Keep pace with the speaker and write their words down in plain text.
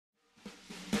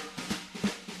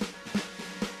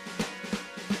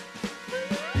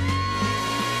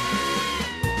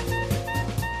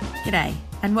G'day,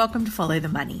 and welcome to Follow the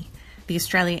Money, the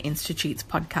Australia Institute's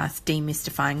podcast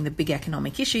demystifying the big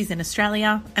economic issues in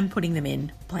Australia and putting them in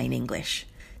plain English.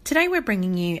 Today we're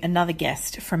bringing you another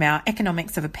guest from our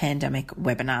Economics of a Pandemic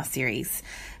webinar series,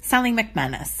 Sally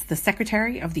McManus, the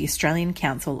Secretary of the Australian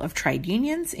Council of Trade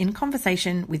Unions, in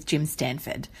conversation with Jim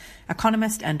Stanford,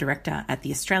 economist and director at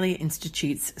the Australia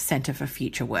Institute's Centre for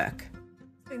Future Work.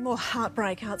 Been more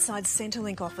heartbreak outside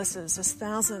Centrelink offices as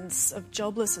thousands of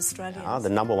jobless Australians. The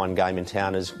number one game in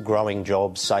town is growing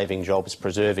jobs, saving jobs,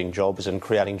 preserving jobs and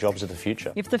creating jobs of the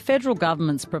future. If the federal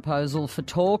government's proposal for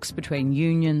talks between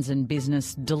unions and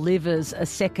business delivers a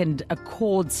second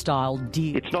Accord-style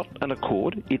deal... It's not an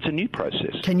accord, it's a new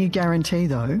process. Can you guarantee,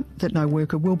 though, that no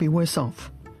worker will be worse off?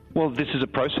 Well, this is a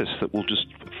process that will just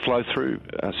flow through,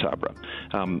 Sabra.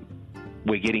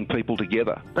 We're getting people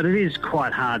together. But it is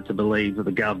quite hard to believe that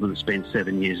the government spent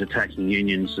 7 years attacking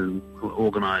unions and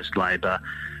organised labour,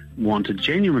 want to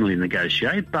genuinely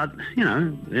negotiate. But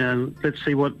let's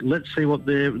see what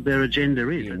their agenda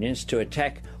is. Unions to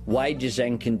attack wages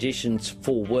and conditions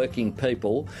for working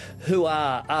people who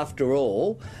are, after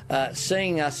all,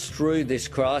 seeing us through this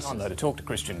crisis. To talk to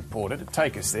Christian Porter to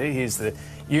take us there. Here's the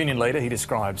union leader he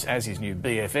describes as his new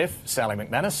BFF, Sally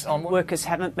McManus. Workers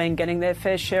haven't been getting their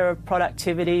fair share of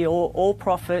productivity or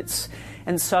profits,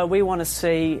 and so we want to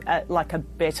see a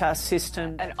better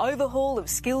system. An overhaul of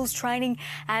skills training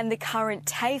and the current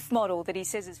TAFE model that he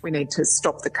says is... We need to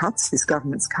stop the cuts. This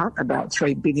government's cut about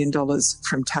 $3 billion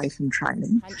from TAFE and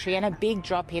training. And a big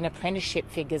drop in apprenticeship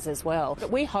figures as well.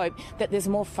 But we hope that there's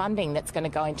more funding that's going to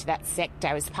go into that sector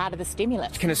as part of the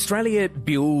stimulus. Can Australia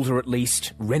build or at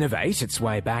least renovate its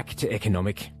way back to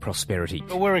economic prosperity?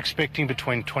 Well, we're expecting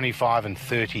between 25 and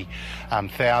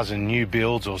 30,000 new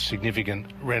builds or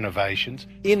significant renovations.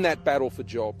 In that battle for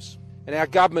jobs, and our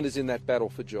government is in that battle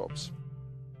for jobs.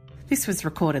 This was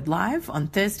recorded live on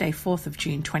Thursday, 4th of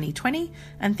June 2020,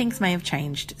 and things may have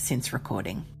changed since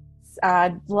recording.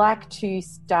 I'd like to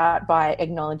start by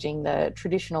acknowledging the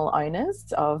traditional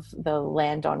owners of the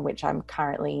land on which I'm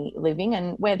currently living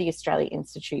and where the Australia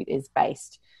Institute is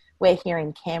based. We're here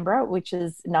in Canberra, which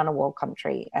is Ngunnawal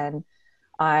country, and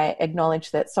I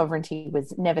acknowledge that sovereignty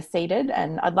was never ceded,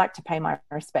 and I'd like to pay my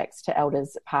respects to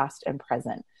elders past and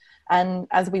present. And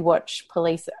as we watch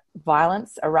police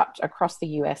violence erupt across the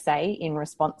USA in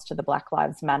response to the Black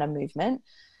Lives Matter movement,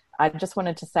 I just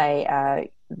wanted to say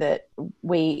that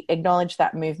we acknowledge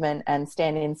that movement and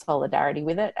stand in solidarity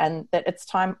with it, and that it's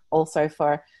time also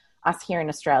for us here in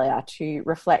Australia to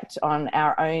reflect on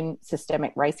our own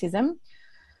systemic racism,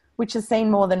 which has seen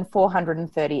more than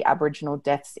 430 Aboriginal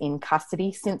deaths in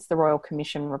custody since the Royal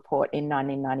Commission report in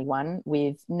 1991,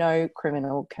 with no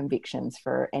criminal convictions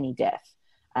for any death,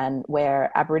 and where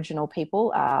Aboriginal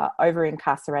people are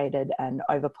over-incarcerated and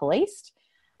over-policed,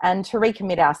 and to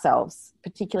recommit ourselves,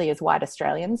 particularly as white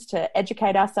Australians, to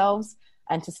educate ourselves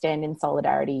and to stand in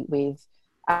solidarity with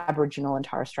Aboriginal and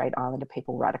Torres Strait Islander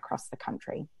people right across the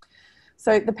country.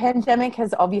 So the pandemic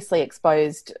has obviously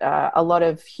exposed a lot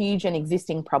of huge and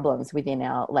existing problems within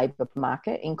our labour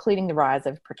market, including the rise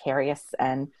of precarious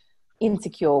and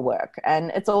insecure work.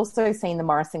 And it's also seen the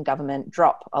Morrison government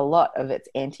drop a lot of its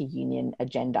anti-union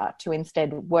agenda to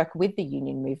instead work with the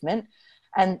union movement.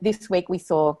 And this week we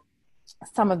saw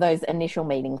some of those initial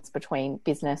meetings between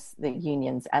business, the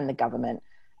unions and the government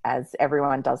as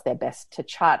everyone does their best to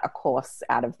chart a course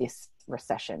out of this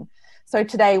recession. So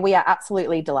today we are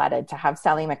absolutely delighted to have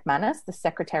Sally McManus, the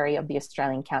Secretary of the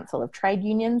Australian Council of Trade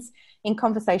Unions, in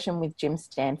conversation with Jim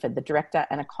Stanford, the Director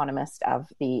and Economist of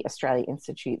the Australia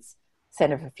Institute's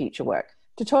Centre for Future Work,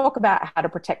 to talk about how to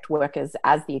protect workers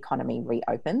as the economy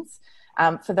reopens.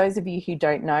 For those of you who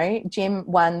don't know, Jim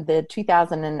won the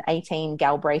 2018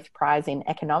 Galbraith Prize in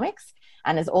Economics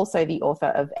and is also the author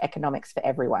of Economics for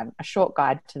Everyone, a short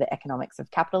guide to the economics of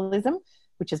capitalism,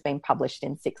 which has been published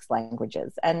in 6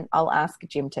 languages. And I'll ask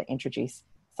Jim to introduce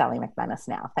Sally McManus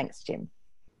now. Thanks, Jim.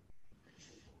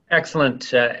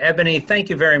 Excellent. Ebony, thank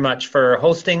you very much for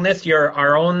hosting this. You're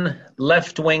our own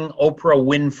left-wing Oprah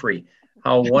Winfrey.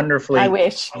 How wonderfully I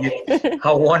wish.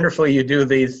 How wonderfully you do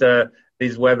these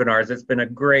webinars. It's been a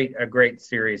great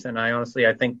series, and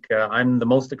I think I'm the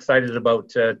most excited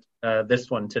about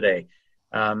this one today.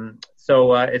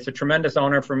 So it's a tremendous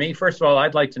honor for me. First of all,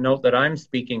 I'd like to note that I'm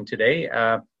speaking today.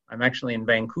 I'm actually in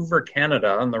Vancouver, Canada,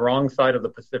 on the wrong side of the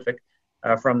Pacific,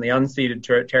 from the unceded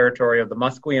territory of the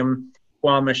Musqueam,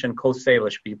 Squamish, and Coast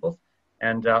Salish peoples,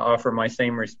 and offer my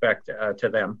same respect to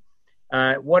them.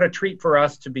 What a treat for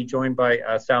us to be joined by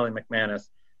Sally McManus.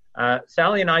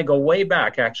 Sally and I go way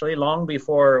back, actually, long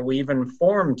before we even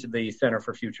formed the Centre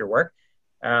for Future Work.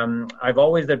 I've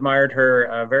always admired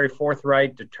her very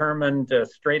forthright, determined,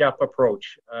 straight-up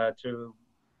approach to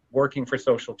working for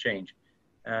social change.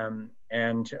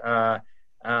 I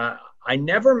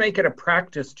never make it a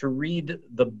practice to read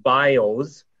the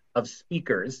bios of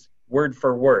speakers word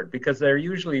for word, because they're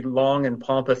usually long and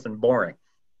pompous and boring.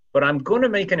 But I'm going to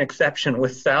make an exception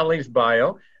with Sally's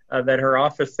bio that her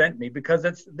office sent me, because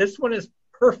this one is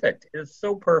perfect. It's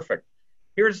so perfect.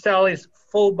 Here's Sally's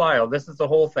full bio. This is the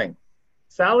whole thing.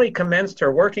 Sally commenced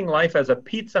her working life as a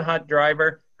Pizza Hut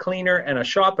driver, cleaner, and a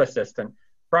shop assistant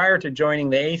prior to joining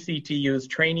the ACTU's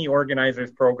Trainee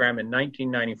Organizers Program in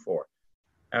 1994.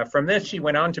 From this, she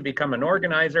went on to become an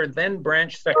organizer, then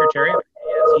branch secretary of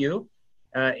the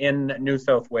ASU in New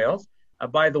South Wales.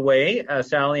 By the way,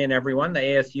 Sally and everyone, the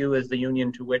ASU is the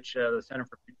union to which the Centre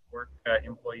for Future Work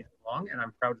employees belong, and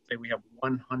I'm proud to say we have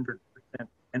 100%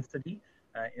 density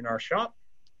in our shop.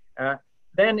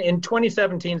 Then in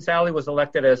 2017, Sally was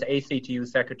elected as ACTU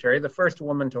secretary, the first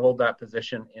woman to hold that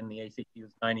position in the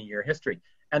ACTU's 90-year history.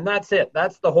 And that's it.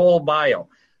 That's the whole bio.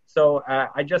 So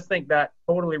I just think that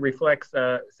totally reflects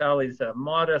Sally's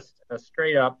modest,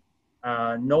 straight up,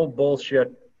 no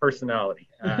bullshit personality.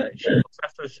 She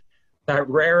possesses that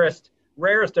rarest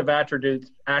of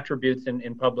attributes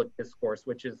in public discourse,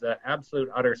 which is absolute,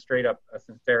 utter, straight up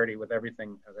sincerity with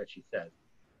everything that she says.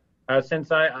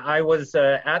 Since I was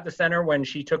at the Centre when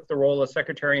she took the role as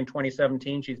secretary in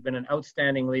 2017, she's been an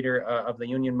outstanding leader of the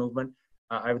union movement.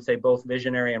 I would say both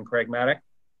visionary and pragmatic.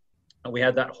 We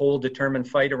had that whole determined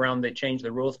fight around the Change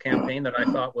the Rules campaign that I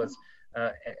thought was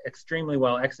extremely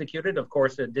well executed. Of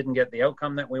course, it didn't get the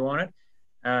outcome that we wanted.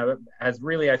 Has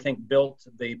really, I think, built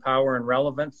the power and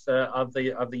relevance of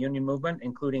the union movement,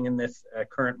 including in this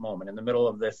current moment, in the middle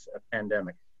of this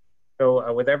pandemic.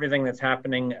 So with everything that's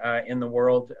happening in the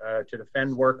world to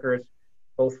defend workers,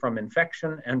 both from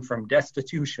infection and from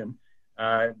destitution,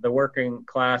 the working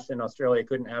class in Australia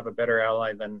couldn't have a better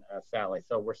ally than Sally.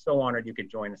 So we're so honored you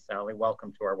could join us, Sally.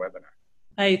 Welcome to our webinar.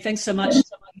 Hey, thanks so much,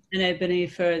 and Ebony,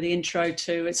 for the intro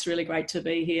too. It's really great to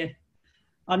be here.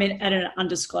 I'm at an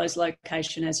undisclosed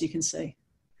location, as you can see.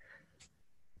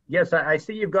 Yes, I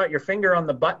see you've got your finger on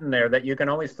the button there that you can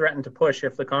always threaten to push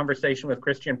if the conversation with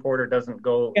Christian Porter doesn't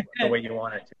go the way you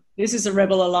want it to. This is the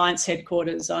Rebel Alliance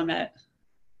headquarters I'm at.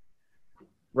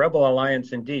 Rebel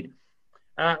Alliance, indeed.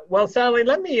 Well, Sally,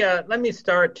 let me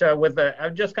start with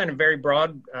a just kind of very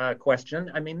broad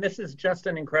question. I mean, this is just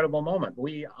an incredible moment.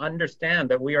 We understand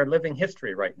that we are living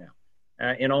history right now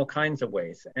in all kinds of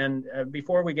ways. And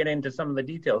before we get into some of the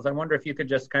details, I wonder if you could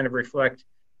just kind of reflect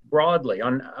broadly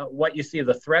on what you see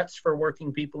the threats for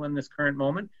working people in this current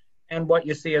moment and what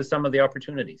you see as some of the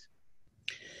opportunities.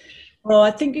 Well, I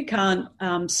think you can't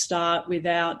start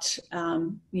without,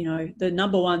 the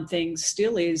number one thing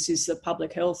still is the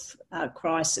public health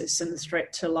crisis and the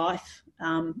threat to life,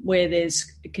 where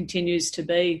it continues to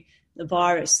be the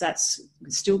virus. That's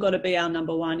still got to be our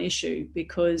number one issue,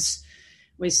 because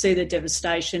we see the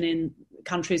devastation in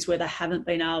countries where they haven't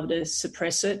been able to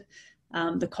suppress it,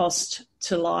 the cost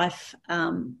to life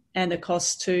and the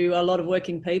cost to a lot of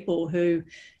working people who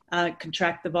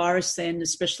contract the virus, then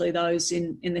especially those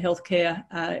in the healthcare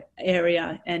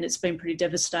area. And it's been pretty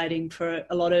devastating for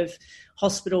a lot of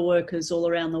hospital workers all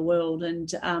around the world.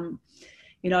 And,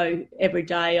 every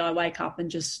day I wake up and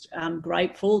just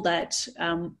grateful that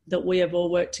we have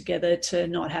all worked together to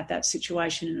not have that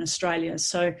situation in Australia.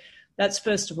 So that's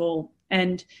first of all.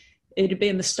 And it'd be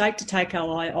a mistake to take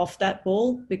our eye off that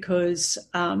ball, because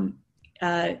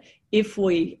if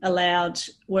we allowed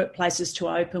workplaces to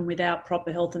open without proper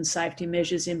health and safety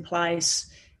measures in place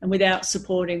and without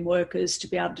supporting workers to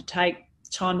be able to take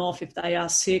time off if they are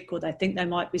sick or they think they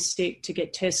might be sick to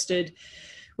get tested,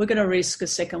 we're going to risk a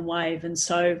second wave. And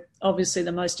so obviously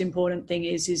the most important thing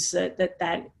is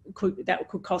that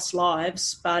could cost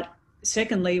lives. But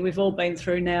secondly, we've all been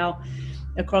through now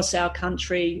across our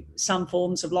country some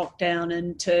forms of lockdown,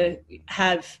 and to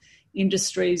have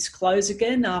industries close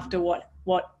again after what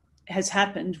has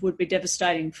happened would be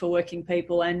devastating for working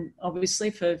people and obviously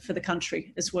for the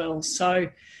country as well. So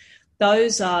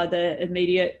those are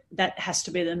that has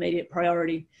to be the immediate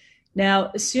priority.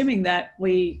 Now, assuming that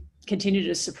we continue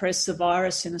to suppress the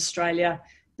virus in Australia,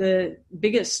 the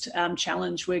biggest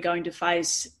challenge we're going to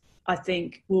face, I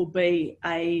think, will be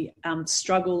a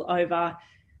struggle over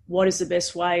what is the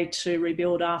best way to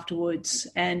rebuild afterwards.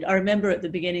 And I remember at the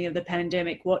beginning of the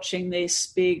pandemic watching this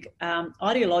big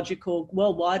ideological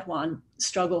worldwide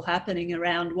struggle happening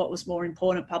around what was more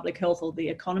important, public health or the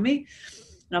economy.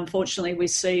 And unfortunately, we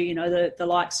see, the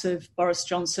likes of Boris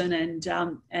Johnson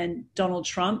and Donald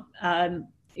Trump,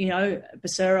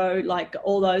 Becerro, like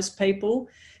all those people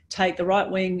take the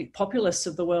right-wing populists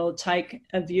of the world take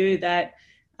a view that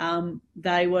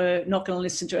they were not going to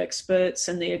listen to experts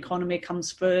and the economy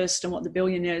comes first and what the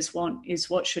billionaires want is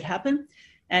what should happen.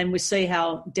 And we see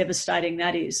how devastating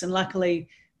that is. And luckily,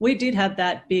 we did have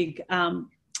that big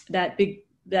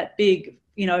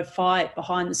fight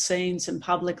behind the scenes and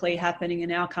publicly happening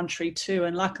in our country too.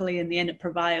 And luckily, in the end, it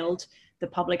prevailed. The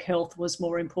public health was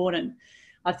more important.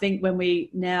 I think when we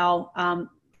now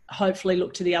hopefully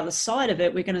look to the other side of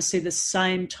it, we're going to see the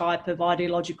same type of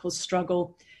ideological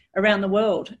struggle around the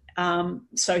world.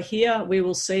 So here we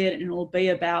will see it, and it will be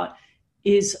about,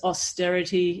 is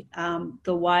austerity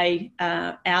the way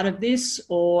out of this,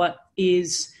 or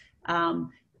is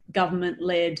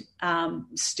government-led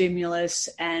stimulus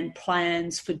and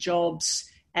plans for jobs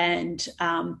and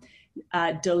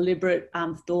deliberate,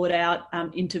 thought-out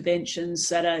interventions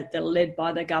that are led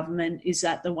by the government, is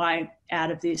that the way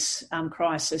out of this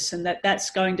crisis? And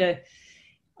that's going to,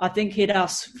 I think, hit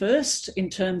us first in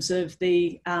terms of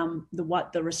the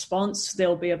response.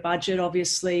 There'll be a budget,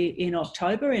 obviously, in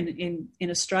October in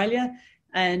Australia,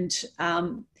 and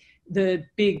the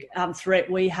big threat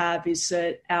we have is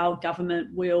that our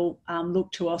government will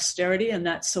look to austerity, and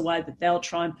that's the way that they'll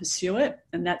try and pursue it,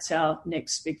 and that's our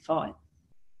next big fight.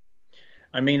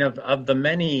 I mean, of the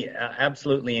many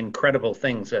absolutely incredible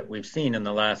things that we've seen in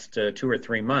the last 2 or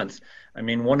 3 months, I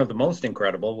mean, one of the most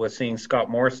incredible was seeing Scott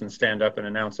Morrison stand up and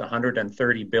announce a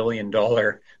 $130 billion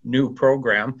new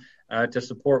program to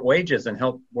support wages and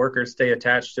help workers stay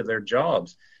attached to their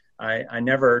jobs. I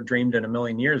never dreamed in a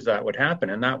million years that would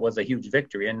happen, and that was a huge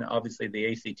victory. And obviously the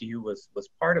ACTU was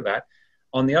part of that.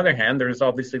 On the other hand, there's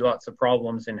obviously lots of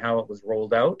problems in how it was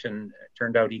rolled out, and it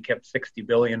turned out he kept $60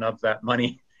 billion of that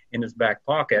money in his back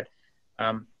pocket.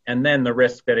 And then the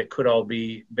risk that it could all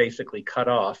be basically cut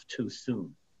off too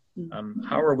soon.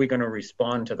 How are we going to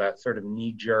respond to that sort of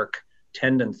knee-jerk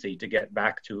tendency to get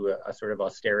back to a sort of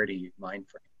austerity mind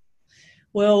frame?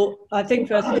 Well, I think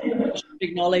first we should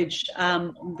acknowledge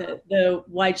the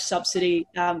wage subsidy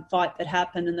fight that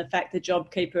happened, and the fact that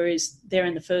JobKeeper is there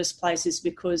in the first place is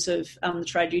because of the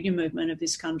trade union movement of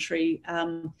this country,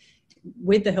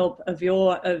 with the help of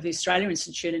the Australia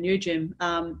Institute and you, Jim,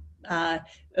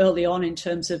 early on in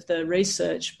terms of the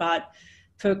research. But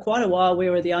for quite a while, we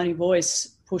were the only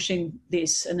voice pushing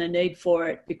this and the need for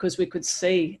it, because we could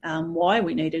see why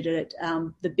we needed it,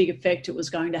 the big effect it was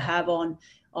going to have on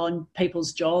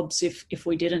people's jobs if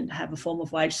we didn't have a form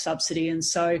of wage subsidy. And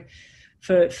so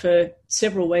for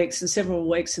several weeks, and several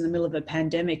weeks in the middle of a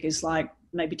pandemic is like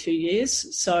maybe 2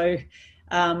 years. So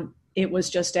it was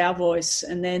just our voice,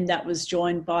 and then that was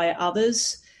joined by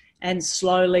others, and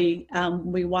slowly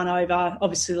we won over,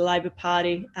 obviously, the Labor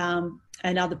Party and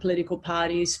other political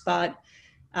parties, but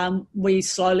we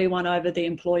slowly won over the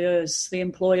employers. The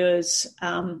employers,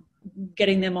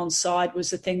 getting them on side was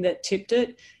the thing that tipped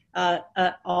it,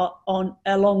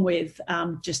 along with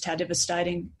just how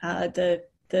devastating the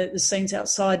scenes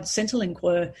outside Centrelink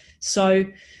were. So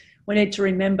we need to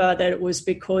remember that it was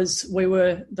because we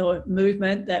were the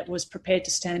movement that was prepared to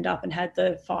stand up and had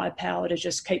the firepower to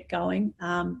just keep going,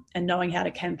 and knowing how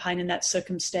to campaign in that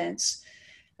circumstance.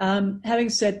 Having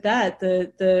said that,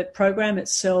 the program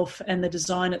itself and the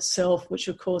design itself, which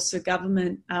of course the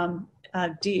government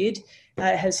did,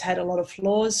 has had a lot of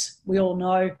flaws. We all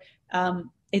know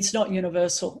it's not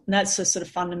universal, and that's a sort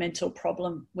of fundamental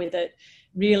problem with it.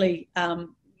 Really,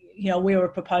 we were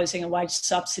proposing a wage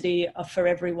subsidy for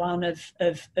everyone of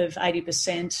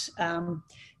 80%.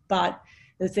 But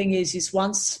the thing is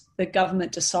once the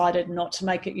government decided not to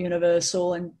make it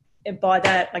universal, and by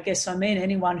that, I guess I mean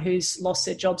anyone who's lost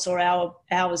their jobs or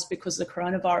hours because of the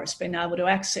coronavirus being able to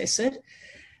access it,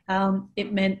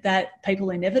 it meant that people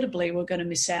inevitably were going to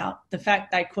miss out. The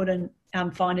fact they couldn't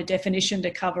find a definition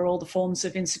to cover all the forms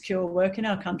of insecure work in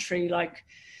our country,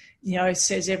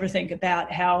 says everything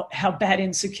about how bad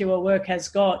insecure work has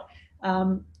got.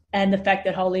 And the fact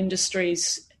that whole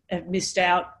industries have missed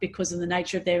out because of the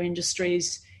nature of their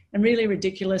industries, and really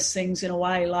ridiculous things in a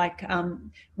way, like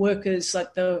workers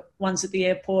like the ones at the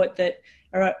airport that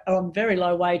are on very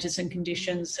low wages and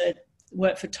conditions that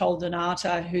work for Toll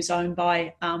Donata, who's owned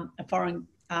by a foreign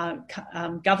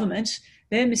government.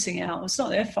 They're missing out. It's not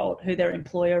their fault who their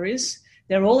employer is.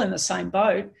 They're all in the same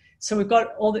boat. So we've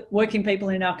got all the working people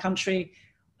in our country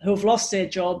who have lost their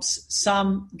jobs,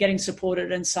 some getting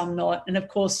supported and some not. And of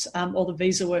course, all the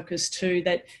visa workers too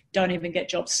that don't even get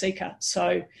job seeker.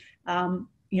 So,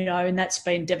 and that's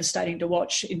been devastating to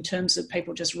watch in terms of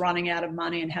people just running out of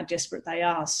money and how desperate they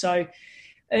are. So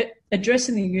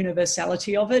addressing the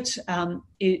universality of it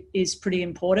is pretty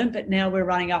important. But now we're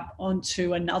running up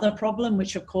onto another problem,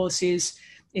 which of course is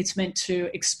it's meant to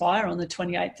expire on the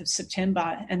 28th of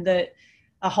September, and that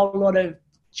a whole lot of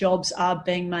jobs are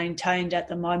being maintained at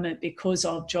the moment because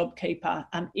of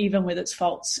JobKeeper, even with its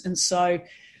faults. And so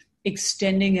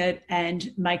extending it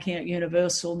and making it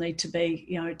universal need to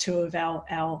be, two of our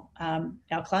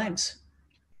claims.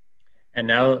 And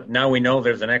now we know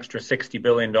there's an extra $60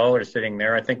 billion sitting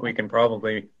there. I think we can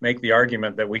probably make the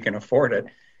argument that we can afford it.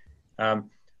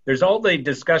 There's all the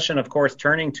discussion, of course,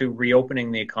 turning to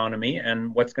reopening the economy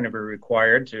and what's going to be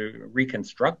required to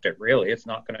reconstruct it, really. It's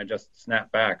not going to just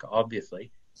snap back,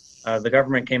 obviously. The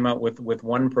government came out with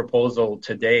one proposal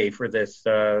today for this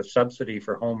subsidy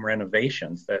for home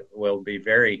renovations that will be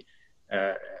very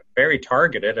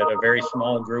targeted at a very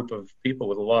small group of people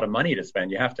with a lot of money to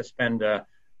spend. You have to spend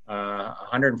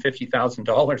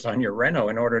 $150,000 on your reno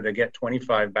in order to get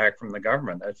 $25 back from the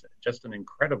government. That's just an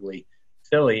incredibly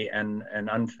silly and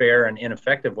unfair and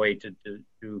ineffective way to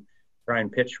try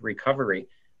and pitch recovery.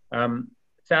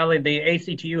 Sally, the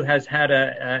ACTU has had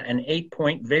an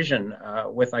 8-point vision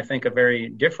with, I think, a very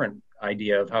different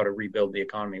idea of how to rebuild the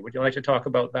economy. Would you like to talk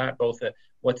about that, both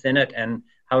what's in it and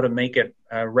how to make it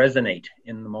resonate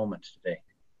in the moment today?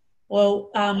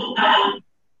 Well,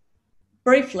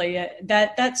 briefly,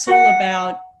 that's all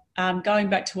about going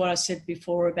back to what I said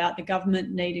before about the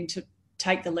government needing to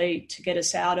take the lead to get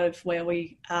us out of where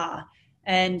we are.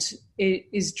 And it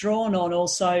is drawn on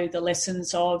also the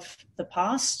lessons of the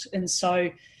past. And so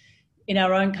in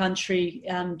our own country,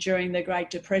 during the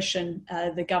Great Depression,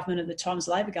 the government at the time,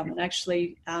 the Labor government,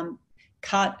 actually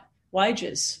cut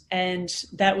wages. And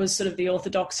that was sort of the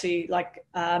orthodoxy, like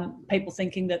people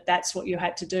thinking that that's what you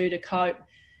had to do to cope.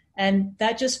 And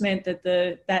that just meant that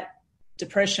that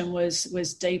depression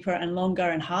was deeper and longer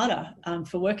and harder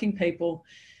for working people.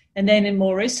 And then in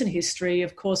more recent history,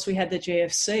 of course, we had the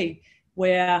GFC,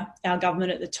 where our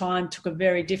government at the time took a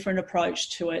very different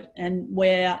approach to it, and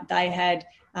where they had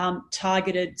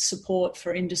targeted support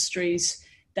for industries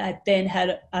that then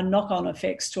had a knock-on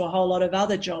effects to a whole lot of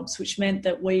other jobs, which meant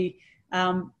that we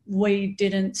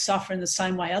didn't suffer in the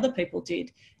same way other people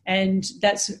did. And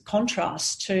that's a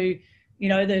contrast to,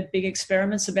 the big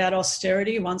experiments about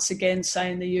austerity, once again,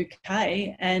 say in the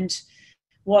UK, and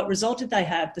what result did they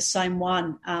have? The same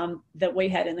one that we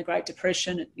had in the Great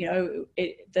Depression. The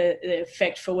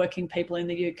effect for working people in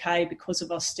the UK because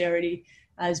of austerity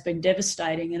has been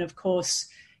devastating. And of course,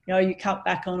 you cut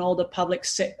back on all the public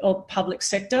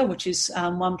sector, which is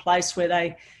one place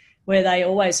where they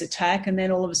always attack, and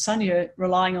then all of a sudden you're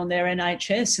relying on their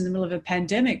NHS in the middle of a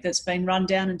pandemic that's been run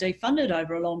down and defunded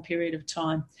over a long period of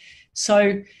time.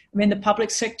 So, the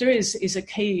public sector is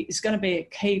going to be a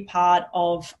key part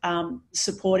of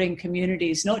supporting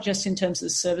communities, not just in terms of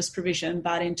the service provision,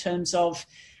 but in terms of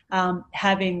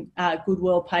having good,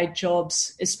 well-paid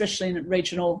jobs, especially in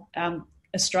regional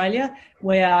Australia,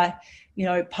 where,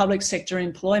 public sector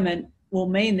employment will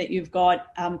mean that you've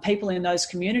got people in those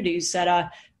communities that are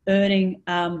earning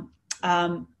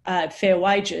fair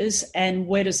wages. And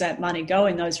where does that money go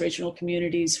in those regional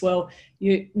communities? Well,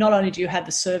 you not only do you have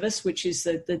the service, which is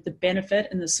the benefit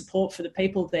and the support for the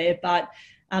people there, but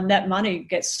that money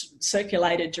gets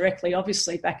circulated directly,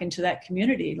 obviously, back into that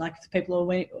community. Like if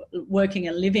people are working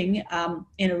and living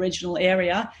in a regional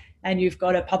area, and you've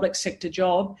got a public sector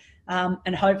job,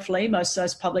 and hopefully most of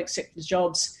those public sector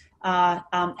jobs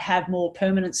have more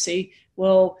permanency,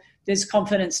 well, there's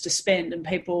confidence to spend, and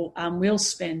people will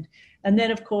spend. And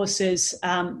then, of course, there's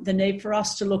the need for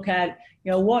us to look at,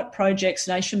 what projects,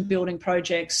 nation-building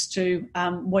projects, do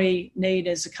we need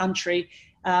as a country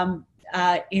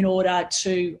in order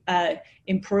to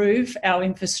improve our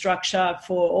infrastructure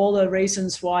for all the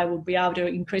reasons why we'll be able to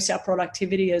increase our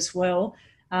productivity as well.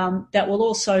 That will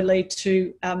also lead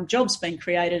to jobs being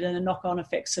created and the knock-on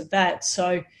effects of that.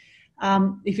 So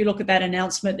if you look at that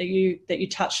announcement that you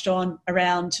touched on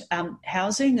around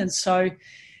housing, and so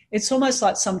it's almost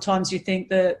like sometimes you think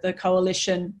the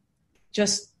coalition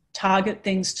just target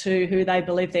things to who they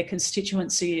believe their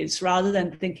constituency is, rather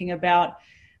than thinking about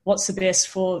what's the best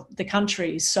for the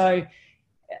country. So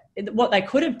what they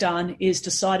could have done is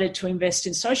decided to invest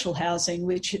in social housing,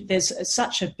 which there's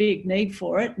such a big need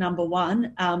for it, number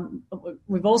one.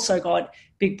 We've also got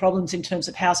big problems in terms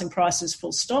of housing prices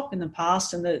full stop in the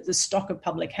past, and the stock of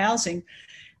public housing.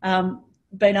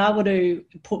 Being able to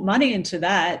put money into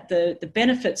that, the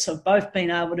benefits of both being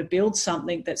able to build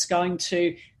something that's going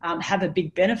to have a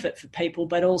big benefit for people,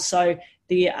 but also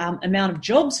the amount of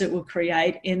jobs it will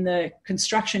create in the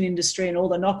construction industry and all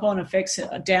the knock-on effects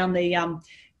down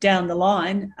the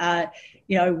line,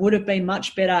 would have been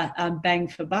much better bang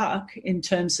for buck in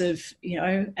terms of,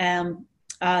 the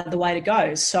way to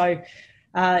go. So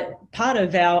Part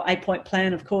of our 8-point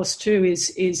plan, of course, too,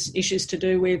 is issues to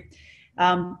do with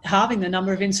halving the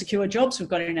number of insecure jobs we've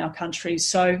got in our country.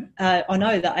 So I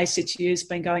know the ACTU has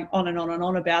been going on and on and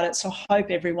on about it. So I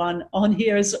hope everyone on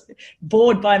here is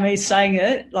bored by me saying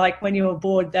it. Like when you were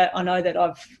bored, that I know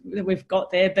that we've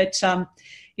got there. But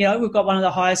we've got one of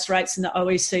the highest rates in the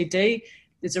OECD.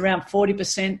 There's around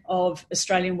 40% of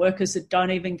Australian workers that don't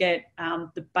even get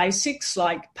the basics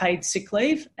like paid sick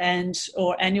leave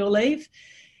or annual leave.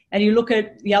 And you look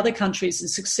at the other countries and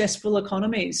successful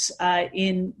economies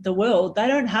in the world, they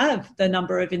don't have the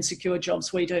number of insecure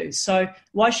jobs we do. So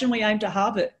why shouldn't we aim to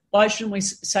halve it? Why shouldn't we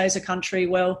say as a country,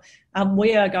 well,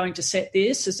 we are going to set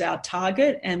this as our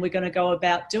target and we're going to go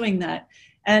about doing that?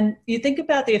 And you think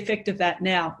about the effect of that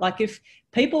now. Like if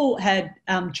people had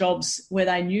jobs where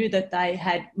they knew that they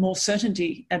had more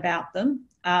certainty about them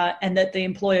and that the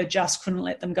employer just couldn't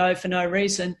let them go for no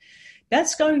reason,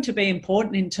 that's going to be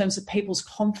important in terms of people's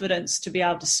confidence to be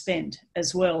able to spend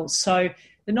as well. So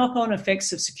the knock-on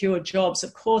effects of secure jobs,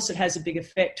 of course, it has a big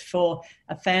effect for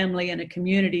a family and a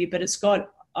community, but it's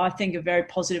got, I think, a very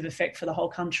positive effect for the whole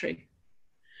country.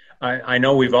 I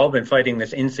know we've all been fighting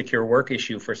this insecure work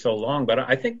issue for so long, but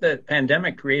I think the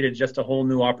pandemic created just a whole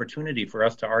new opportunity for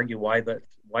us to argue why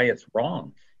it's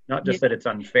wrong. Not just that it's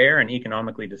unfair and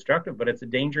economically destructive, but it's a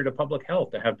danger to public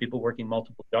health to have people working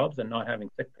multiple jobs and not having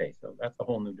sick pay. So that's a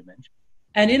whole new dimension.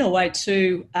 And in a way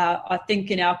too, I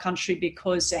think in our country,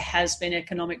 because there has been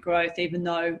economic growth, even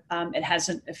though it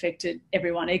hasn't affected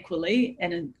everyone equally,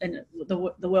 and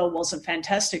the world wasn't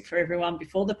fantastic for everyone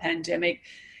before the pandemic,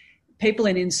 people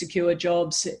in insecure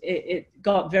jobs, it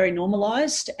got very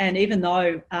normalised. And even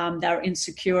though they were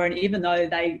insecure, and even though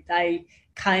they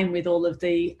came with all of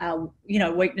the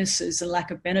weaknesses and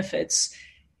lack of benefits,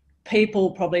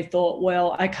 people probably thought,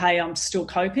 well, okay, I'm still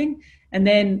coping. And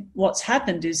then what's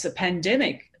happened is the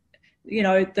pandemic,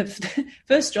 the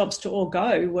first jobs to all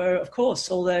go were, of course,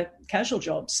 all the casual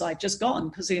jobs, like just gone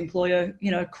because the employer,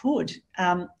 could.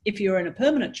 If you were in a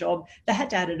permanent job, they had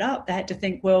to add it up. They had to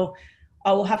think, well,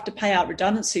 I will have to pay out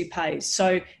redundancy pay.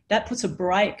 So that puts a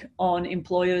brake on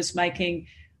employers making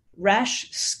rash,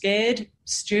 scared,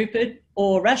 stupid,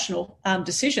 or rational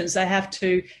decisions. They have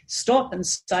to stop and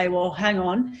say, well, hang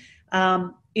on,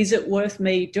 is it worth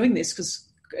me doing this? Because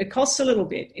it costs a little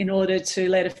bit in order to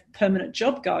let a permanent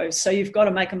job go. So you've got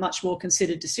to make a much more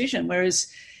considered decision.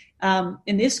 Whereas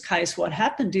in this case, what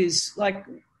happened is like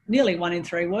nearly 1 in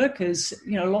 3 workers,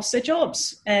 lost their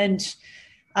jobs and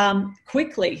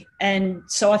quickly. And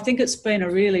so I think it's been a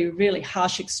really, really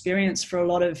harsh experience for a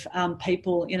lot of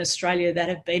people in Australia that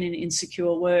have been in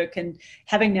insecure work. And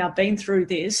having now been through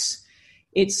this,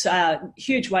 it's a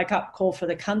huge wake-up call for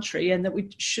the country, and that we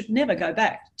should never go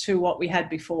back to what we had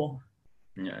before.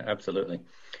 Yeah, absolutely.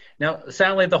 Now,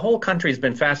 Sally, the whole country has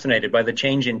been fascinated by the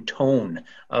change in tone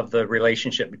of the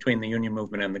relationship between the union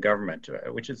movement and the government,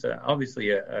 which is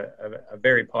obviously a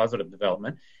very positive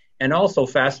development. And also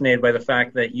fascinated by the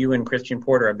fact that you and Christian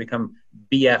Porter have become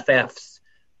BFFs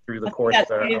through the course of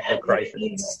the crisis.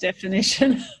 His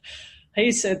definition.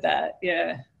 He said that,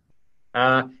 yeah.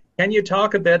 Can you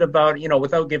talk a bit about,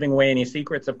 without giving away any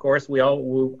secrets, of course,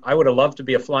 I would have loved to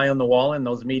be a fly on the wall in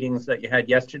those meetings that you had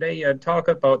yesterday. Talk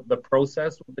about the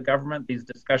process with the government, these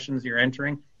discussions you're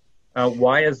entering.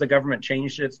 Why has the government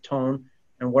changed its tone,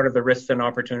 and what are the risks and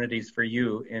opportunities for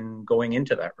you in going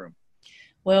into that room?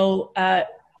 Well,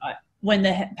 when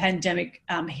the pandemic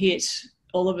hit,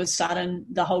 all of a sudden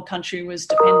the whole country was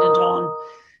dependent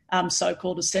on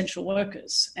so-called essential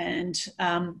workers. And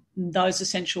those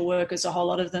essential workers, a whole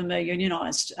lot of them are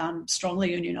unionised,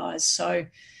 strongly unionised. So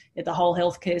the whole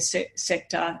healthcare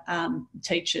sector,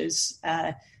 teachers,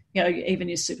 even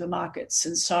your supermarkets.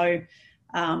 And so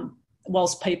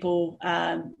whilst people,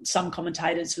 some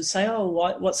commentators would say, oh,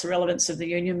 what's the relevance of the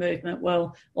union movement?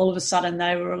 Well, all of a sudden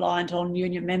they were reliant on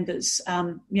union members.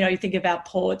 You think about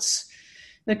ports,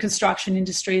 the construction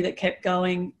industry that kept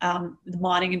going, the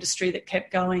mining industry that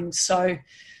kept going. So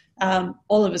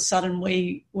all of a sudden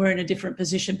we were in a different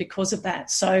position because of that.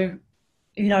 So,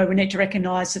 we need to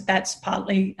recognise that that's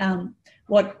partly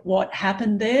what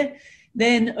happened there.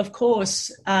 Then, of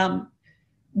course,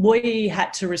 we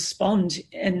had to respond.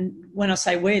 And when I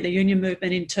say we, the union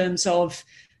movement, in terms of,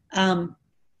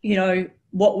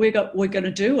 what we're going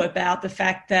to do about the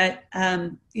fact that,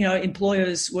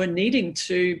 employers were needing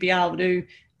to be able to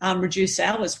reduce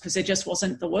hours because there just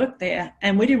wasn't the work there.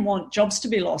 And we didn't want jobs to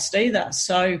be lost either.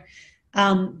 So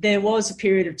there was a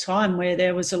period of time where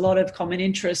there was a lot of common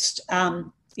interest,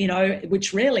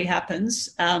 which rarely happens,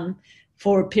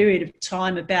 for a period of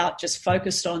time, about just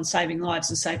focused on saving lives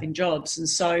and saving jobs. And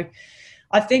so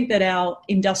I think that our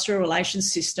industrial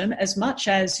relations system, as much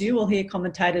as you will hear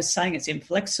commentators saying it's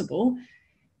inflexible,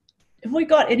 have we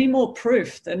got any more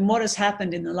proof than what has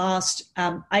happened in the last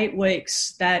 8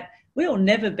 weeks that we will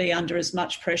never be under as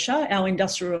much pressure, our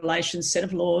industrial relations set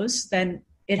of laws, than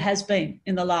it has been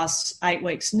in the last 8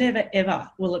 weeks? Never, ever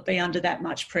will it be under that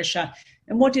much pressure.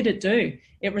 And what did it do?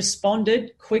 It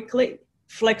responded quickly,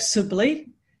 flexibly,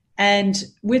 and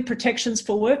with protections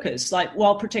for workers, like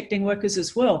while protecting workers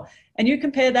as well. And you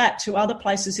compare that to other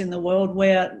places in the world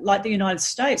where, like the United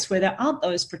States, where there aren't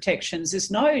those protections, there's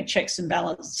no checks and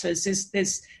balances,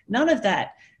 there's none of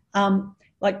that.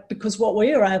 Because what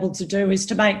we are able to do is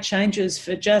to make changes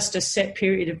for just a set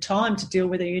period of time to deal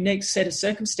with a unique set of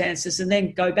circumstances and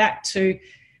then go back to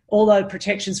all those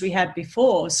protections we had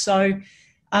before. So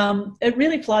it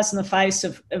really flies in the face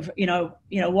of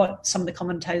what some of the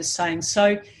commentators are saying.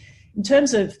 So in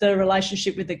terms of the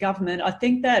relationship with the government, I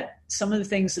think that some of the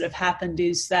things that have happened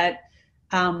is that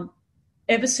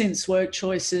ever since work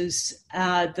choices,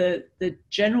 the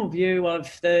general view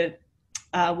of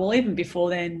even before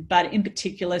then, but in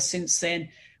particular since then,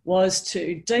 was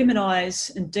to demonise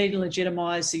and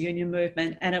delegitimise the union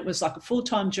movement. And it was like a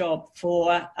full-time job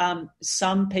for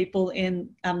some people in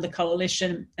the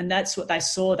coalition. And that's what they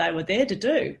saw they were there to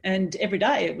do. And every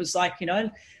day it was like,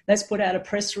 let's put out a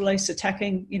press release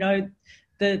attacking,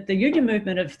 the union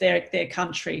movement of their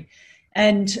country.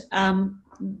 And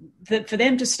for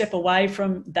them to step away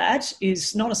from that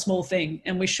is not a small thing.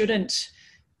 And we shouldn't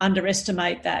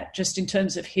underestimate that just in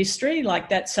terms of history. Like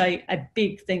that's a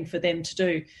big thing for them to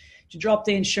do, to drop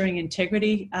the Ensuring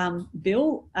Integrity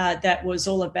bill that was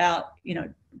all about,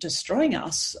 destroying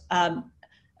us. A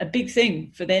big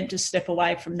thing for them to step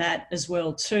away from that as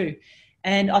well too.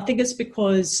 And I think it's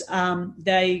because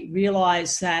they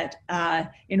realise that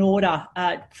in order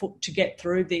to get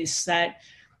through this, that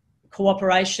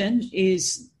cooperation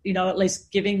is, at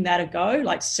least giving that a go,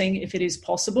 like seeing if it is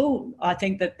possible. I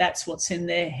think that that's what's in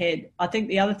their head. I think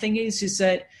the other thing is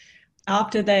that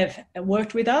after they've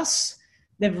worked with us,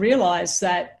 they've realised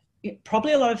that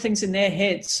probably a lot of things in their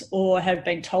heads or have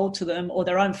been told to them or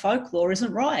their own folklore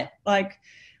isn't right. Like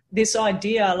this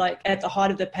idea, like at the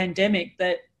height of the pandemic,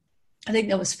 that I think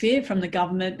there was fear from the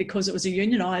government because it was a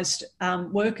unionised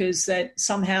workers that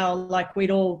somehow like we'd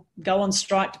all go on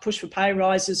strike to push for pay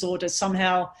rises or to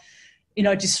somehow,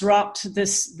 disrupt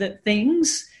the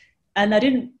things. And they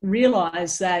didn't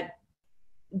realise that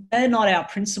they're not our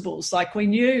principles. Like we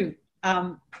knew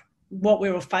what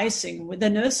we were facing. The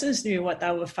nurses knew what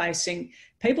they were facing.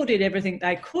 People did everything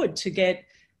they could to get,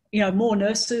 more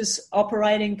nurses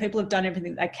operating. People have done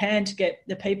everything they can to get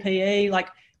the PPE. Like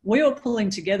we were pulling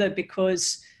together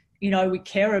because, we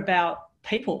care about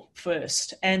people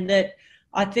first. And that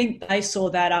I think they saw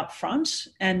that up front,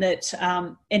 and that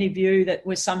any view that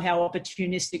we're somehow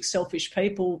opportunistic, selfish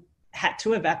people had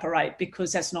to evaporate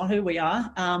because that's not who we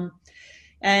are.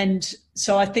 And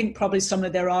so I think probably some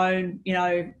of their own,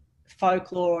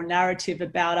 folklore or narrative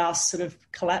about us sort of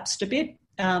collapsed a bit.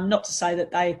 Not to say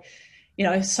that they,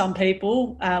 some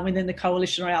people within the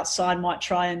coalition or outside might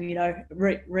try and,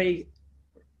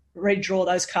 redraw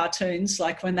those cartoons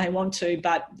like when they want to,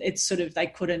 but it's sort of they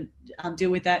couldn't deal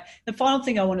with that. The final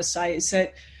thing I want to say is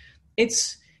that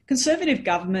it's conservative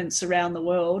governments around the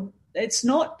world, it's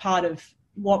not part of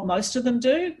what most of them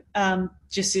do,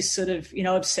 just this sort of,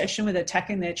 obsession with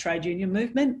attacking their trade union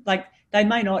movement. Like they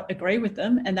may not agree with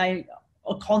them and they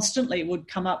constantly would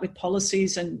come up with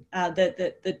policies and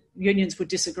that unions would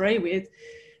disagree with.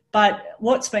 But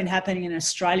what's been happening in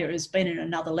Australia has been at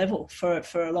another level for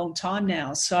a long time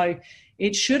now. So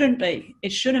it shouldn't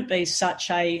be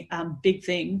such a big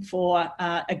thing for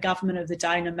a government of the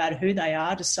day, no matter who they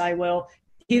are, to say, well,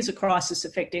 here's a crisis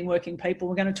affecting working people.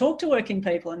 We're going to talk to working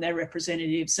people and their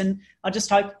representatives. And I just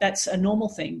hope that's a normal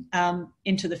thing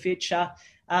into the future.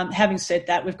 Having said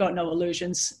that, we've got no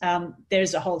illusions.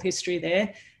 There's a whole history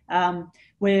there.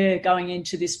 We're going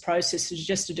into this process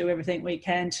just to do everything we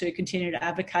can to continue to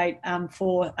advocate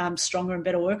for stronger and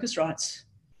better workers' rights.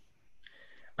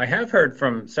 I have heard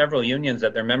from several unions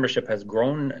that their membership has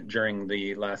grown during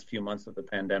the last few months of the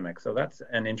pandemic. So that's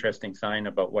an interesting sign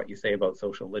about what you say about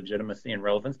social legitimacy and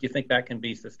relevance. Do you think that can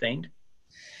be sustained?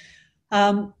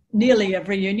 Nearly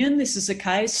every union, this is the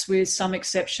case, with some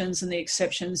exceptions, and the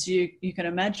exceptions you can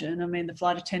imagine. I mean, the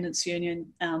flight attendants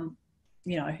union,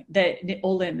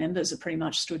 all their members are pretty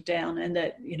much stood down, and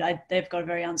that they've got a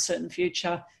very uncertain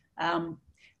future. Some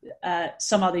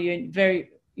other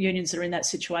unions that are in that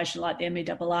situation, like the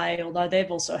MEAA, although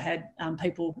they've also had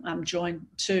people join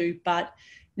too, but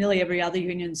nearly every other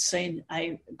union's seen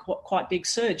a quite big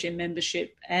surge in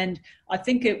membership. And I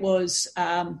think it was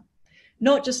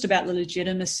not just about the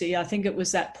legitimacy. I think it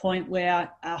was that point where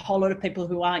a whole lot of people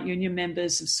who aren't union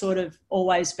members have sort of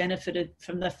always benefited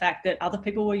from the fact that other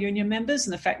people were union members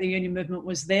and the fact the union movement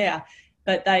was there.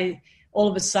 But they all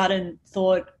of a sudden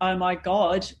thought, oh my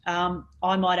God,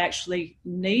 I might actually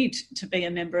need to be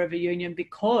a member of a union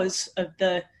because of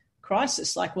the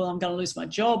crisis. Like, well, I'm going to lose my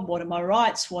job. What are my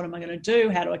rights? What am I going to do?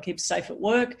 How do I keep safe at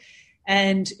work?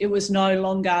 And it was no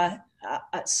longer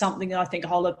something that I think a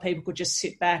whole lot of people could just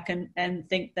sit back and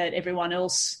think that everyone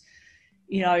else,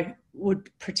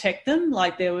 would protect them.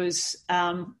 Like there was,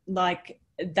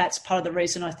 that's part of the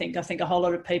reason I think a whole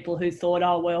lot of people who thought,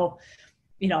 oh, well,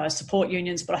 I support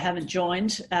unions, but I haven't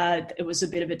joined. It was a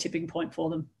bit of a tipping point for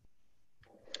them.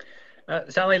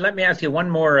 Sally, let me ask you one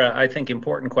more, I think,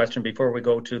 important question before we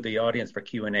go to the audience for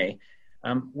Q&A.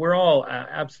 We're all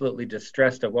absolutely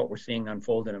distressed at what we're seeing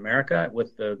unfold in America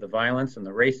with the violence and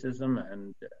the racism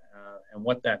and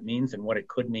what that means and what it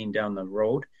could mean down the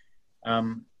road.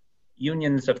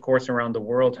 Unions, of course, around the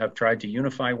world have tried to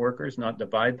unify workers, not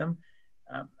divide them.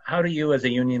 How do you, as a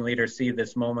union leader, see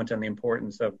this moment and the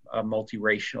importance of a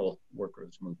multiracial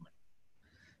workers' movement?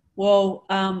 Well,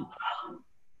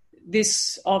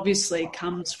 this obviously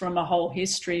comes from a whole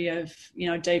history of,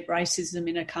 deep racism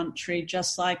in a country,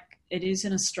 just like it is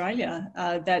in Australia.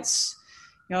 That's,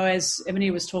 as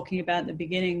Ebony was talking about at the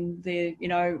beginning, the,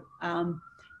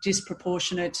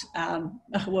 disproportionate,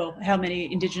 how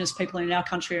many Indigenous people in our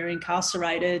country are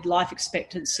incarcerated, life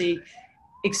expectancy,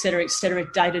 et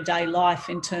cetera, day-to-day life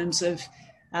in terms of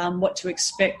what to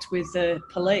expect with the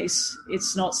police.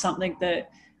 It's not something that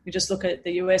we just look at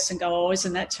the US and go, oh,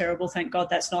 isn't that terrible? Thank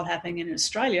God that's not happening in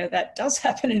Australia. That does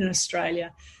happen in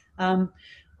Australia.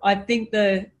 I think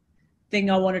the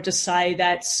thing I wanted to say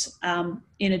that's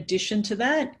in addition to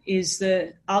that is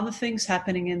the other things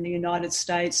happening in the United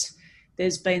States.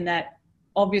 There's been that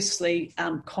obviously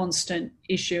constant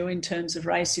issue in terms of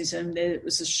racism. There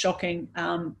was a shocking,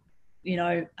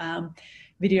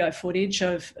 video footage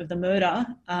of the murder.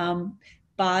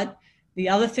 But the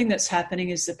other thing that's happening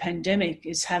is the pandemic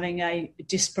is having a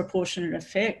disproportionate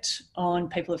effect on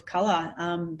people of colour,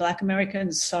 Black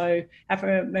Americans. So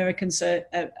Afro Americans have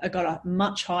got a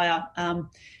much higher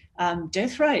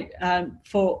death rate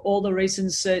for all the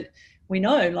reasons that we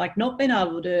know, like not being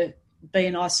able to be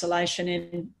in isolation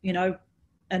in,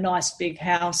 a nice big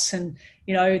house and,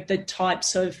 the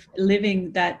types of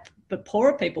living that the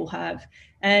poorer people have.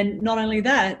 And not only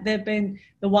that, they've been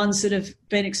the ones that have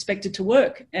been expected to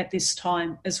work at this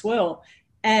time as well.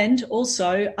 And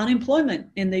also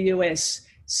unemployment in the US.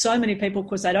 So many people,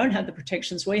 because they don't have the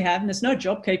protections we have, and there's no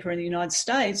JobKeeper in the United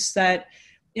States, that,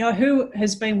 who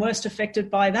has been worst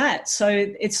affected by that? So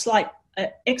it's like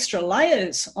extra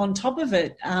layers on top of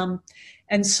it.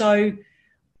 And so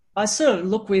I sort of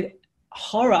look with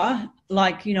horror,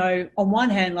 like, on one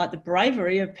hand, like the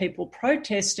bravery of people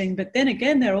protesting, but then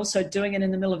again, they're also doing it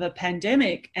in the middle of a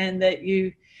pandemic, and that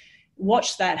you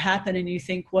watch that happen and you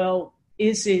think, well,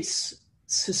 is this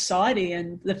society,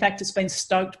 and the fact it's been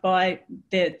stoked by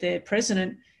their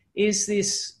president, is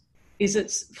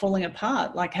it falling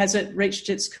apart? Like, has it reached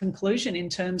its conclusion in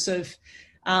terms of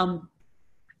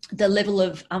the level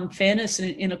of unfairness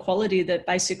and inequality that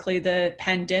basically the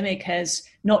pandemic has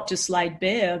not just laid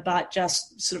bare, but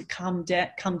just sort of come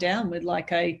down with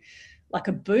like a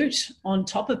boot on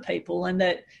top of people? And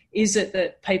that, is it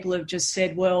that people have just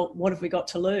said, well, what have we got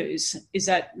to lose? Is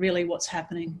that really what's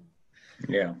happening?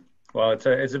 Yeah. Well, it's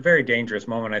a very dangerous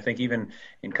moment. I think even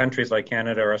in countries like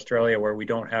Canada or Australia, where we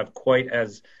don't have quite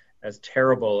as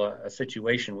terrible a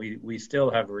situation, we still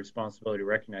have a responsibility to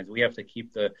recognize we have to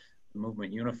keep the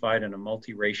movement unified in a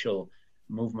multiracial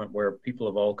movement where people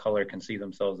of all color can see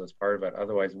themselves as part of it.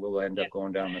 Otherwise, we'll end up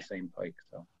going down the same pike.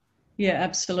 So, yeah,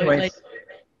 absolutely. Anyways,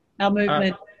 our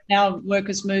movement, our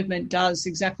workers' movement, does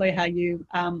exactly how you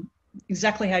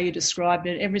described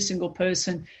it. Every single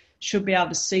person should be able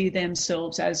to see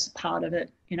themselves as part of it.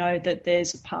 That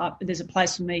there's a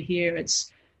place for me here.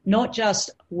 It's not just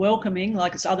welcoming,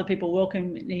 like it's other people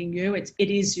welcoming you. It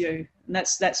is you, and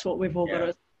that's what we've all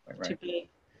got to be.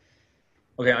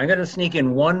 Okay, I'm going to sneak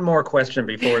in one more question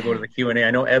before we go to the Q&A. I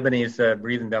know Ebony's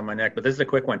breathing down my neck, but this is a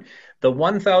quick one. The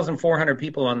 1,400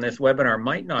 people on this webinar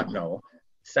might not know,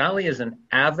 Sally is an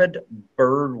avid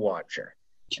bird watcher.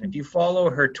 And if you follow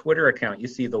her Twitter account, you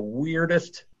see the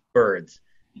weirdest birds.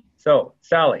 So,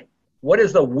 Sally, what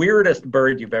is the weirdest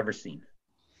bird you've ever seen?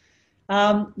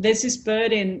 There's this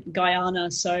bird in Guyana,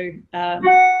 so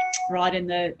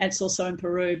it's also in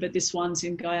Peru, but this one's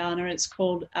in Guyana. It's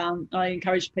called, I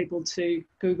encourage people to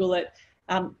Google it,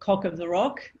 Cock of the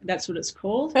Rock. That's what it's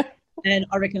called. And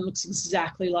I reckon it looks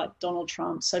exactly like Donald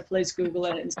Trump. So please Google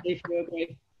it and see if you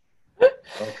agree.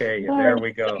 Okay, there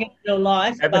we go. Real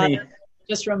life, Ebony. but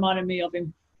just reminded me of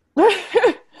him.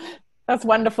 That's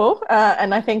wonderful.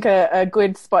 And I think a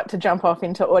good spot to jump off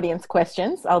into audience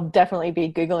questions. I'll definitely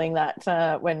be Googling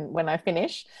that when I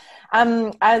finish.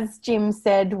 As Jim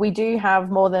said, we do have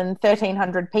more than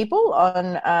 1,300 people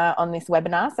on this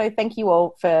webinar. So thank you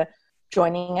all for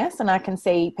joining us. And I can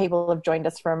see people have joined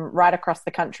us from right across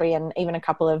the country, and even a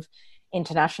couple of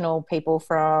international people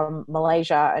from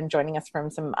Malaysia and joining us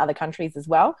from some other countries as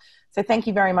well. So thank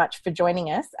you very much for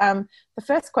joining us. The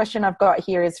first question I've got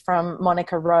here is from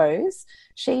Monica Rose.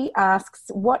 She asks,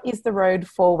 what is the road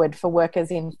forward for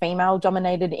workers in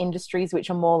female-dominated industries which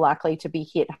are more likely to be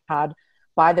hit hard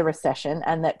by the recession,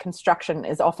 and that construction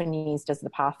is often used as the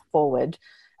path forward,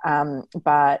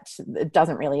 but it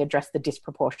doesn't really address the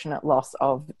disproportionate loss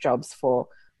of jobs for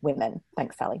women?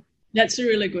 Thanks, Sally. That's a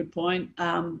really good point.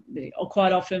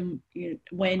 Quite often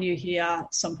when you hear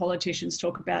some politicians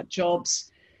talk about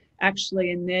jobs,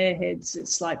 actually in their heads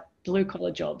it's like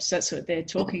blue-collar jobs. That's what they're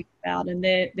talking about, and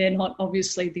they're not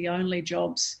obviously the only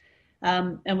jobs.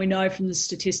 And we know from the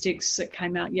statistics that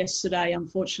came out yesterday,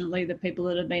 unfortunately, the people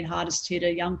that have been hardest hit are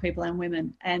young people and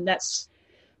women, and that's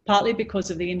partly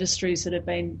because of the industries that have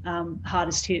been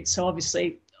hardest hit. So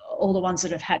obviously all the ones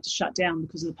that have had to shut down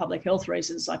because of the public health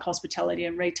reasons, like hospitality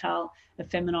and retail, are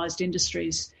feminised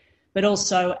industries. But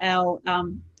also our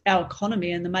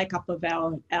economy and the makeup of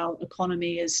our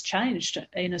economy has changed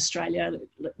in Australia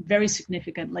very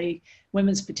significantly.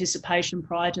 Women's participation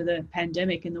prior to the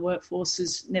pandemic in the workforce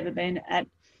has never been at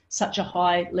such a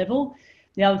high level.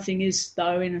 The other thing is,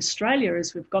 though, in Australia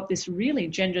is we've got this really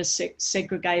gender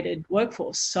segregated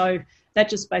workforce. So that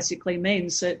just basically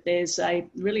means that there's a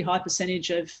really high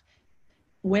percentage of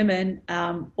women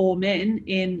or men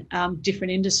in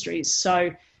different industries.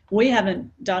 So we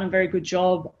haven't done a very good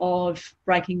job of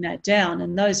breaking that down.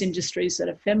 And those industries that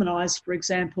are feminised, for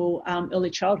example, early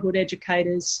childhood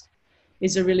educators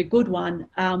is a really good one,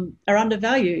 are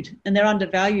undervalued. And they're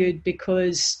undervalued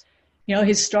because,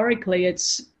 historically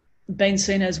it's been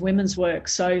seen as women's work.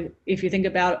 So if you think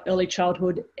about early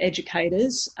childhood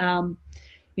educators,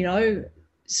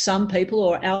 some people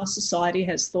or our society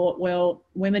has thought, well,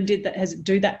 women do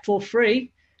that for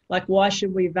free. Like, why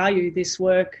should we value this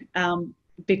work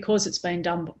because it's been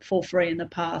done for free in the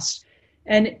past?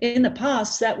 And in the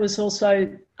past, that was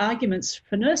also arguments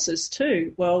for nurses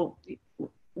too. Well,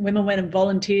 women went and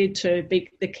volunteered to be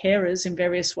the carers in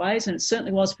various ways, and it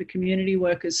certainly was for community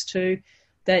workers too,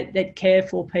 that care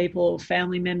for people,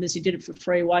 family members. You did it for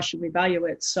free. Why should we value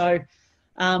it? So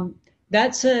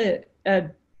that's a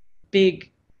big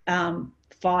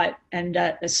fight and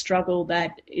a struggle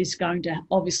that is going to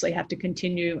obviously have to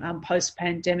continue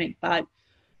post-pandemic. But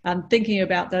thinking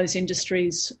about those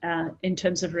industries in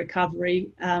terms of recovery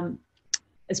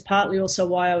is partly also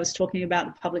why I was talking about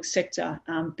the public sector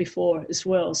before as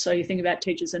well. So you think about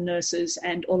teachers and nurses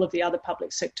and all of the other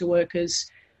public sector workers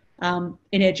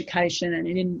in education and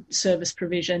in service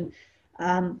provision.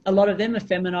 A lot of them are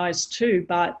feminised too,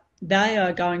 but they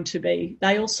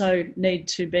also need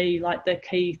to be like the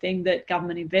key thing that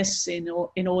government invests in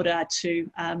order to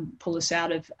pull us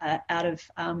out of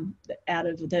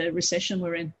the recession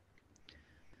we're in.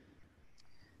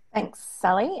 Thanks,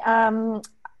 Sally.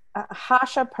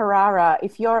 Harsha Parara,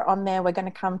 if you're on there, we're going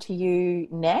to come to you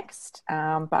next,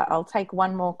 but I'll take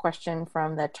one more question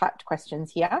from the typed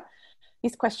questions here.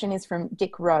 This question is from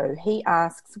Dick Rowe. He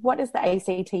asks, what is the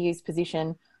ACTU's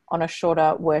position on a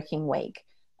shorter working week?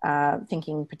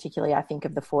 Thinking particularly, I think,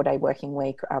 of the 4-day working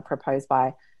week proposed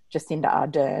by Jacinda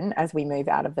Ardern as we move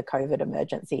out of the COVID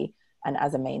emergency and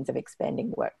as a means of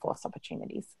expanding workforce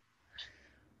opportunities.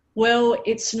 Well,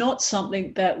 it's not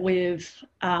something that we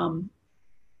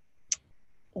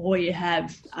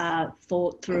have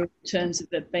thought through in terms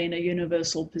of it being a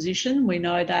universal position. We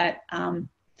know that,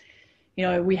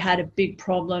 we had a big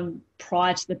problem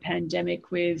prior to the pandemic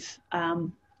with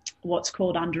what's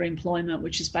called underemployment,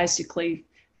 which is basically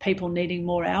people needing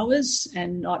more hours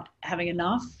and not having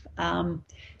enough.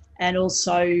 And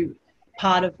also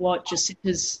part of what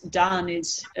Jacinda's done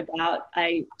is about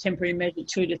a temporary measure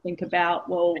too, to think about,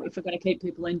 well, if we're going to keep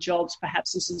people in jobs,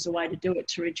 perhaps this is a way to do it,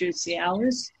 to reduce the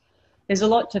hours. There's a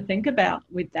lot to think about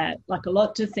with that, but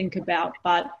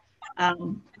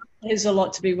there's a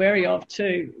lot to be wary of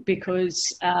too,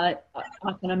 because I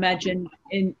can imagine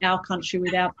in our country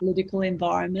with our political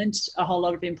environment, a whole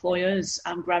lot of employers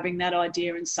grabbing that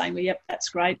idea and saying, well, yep, that's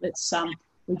great, let's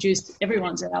reduce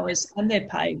everyone's hours and their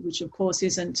pay, which of course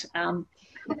isn't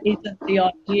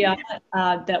the idea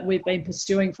that we've been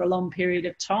pursuing for a long period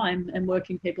of time and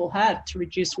working people have, to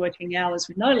reduce working hours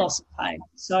with no loss of pay.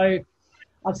 So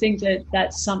I think that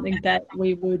that's something that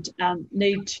we would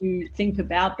need to think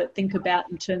about, but think about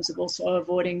in terms of also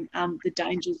avoiding the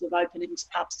dangers of opening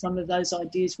up some of those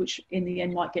ideas, which in the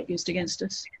end might get used against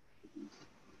us.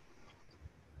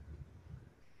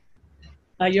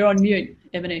 You're on mute,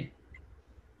 Ebony.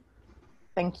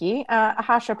 Thank you.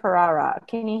 Harsha Parara,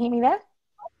 can you hear me there?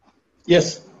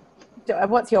 Yes.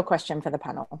 What's your question for the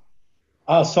panel?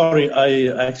 Sorry,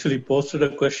 I actually posted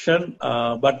a question,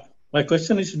 but my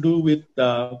question is to do with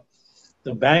the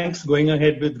banks going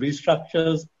ahead with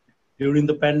restructures during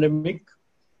the pandemic,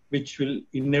 which will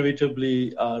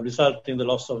inevitably result in the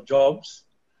loss of jobs.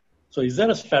 So is there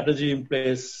a strategy in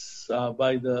place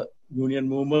by the union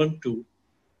movement to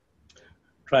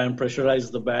try and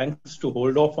pressurize the banks to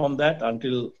hold off on that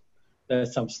until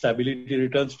there's some stability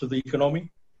returns to the economy?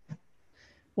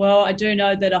 Well, I do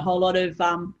know that a whole lot of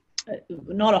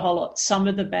not a whole lot, some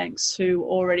of the banks who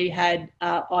already had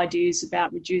ideas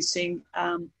about reducing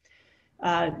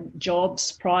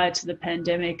jobs prior to the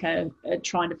pandemic are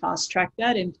trying to fast track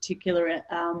that, in particular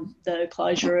the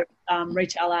closure of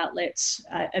retail outlets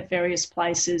at various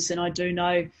places. And I do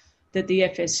know that the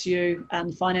FSU,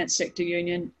 the Finance Sector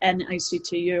Union, and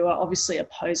ACTU are obviously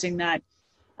opposing that.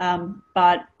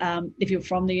 But if you're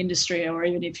from the industry, or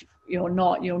even if you're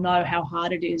not, you'll know how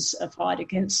hard it is a fight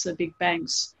against the big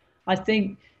banks. I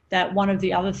think that one of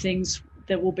the other things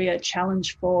that will be a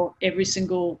challenge for every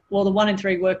single, well, the 1 in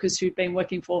 3 workers who've been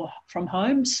working from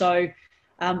home, so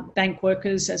bank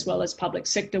workers as well as public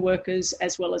sector workers,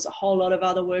 as well as a whole lot of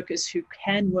other workers who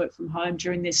can work from home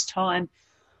during this time.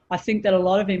 I think that a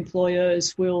lot of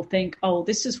employers will think, oh,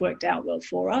 this has worked out well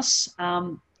for us,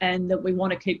 and that we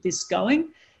want to keep this going.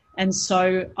 And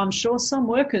so I'm sure some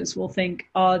workers will think,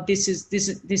 oh,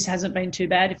 this hasn't been too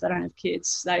bad if they don't have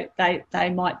kids. They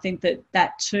might think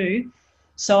that too.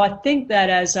 So I think that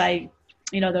as the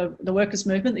workers'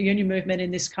 movement, the union movement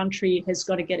in this country has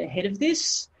got to get ahead of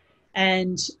this,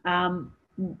 and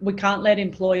we can't let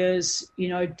employers,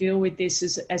 deal with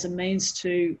this as a means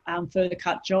to further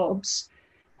cut jobs.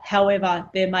 However,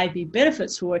 there may be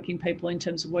benefits for working people in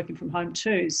terms of working from home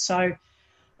too. So.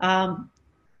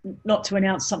 Not to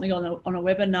announce something on a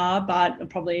webinar, but I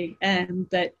probably am,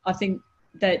 that I think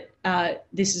that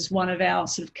this is one of our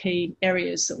sort of key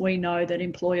areas that we know that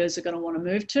employers are going to want to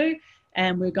move to,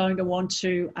 and we're going to want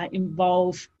to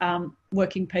involve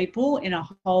working people in a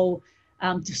whole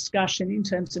discussion in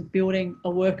terms of building a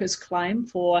workers' claim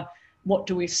for what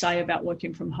do we say about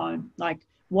working from home, like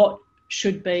what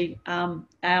should be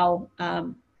our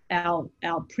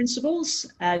principles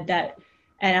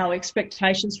and our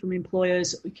expectations from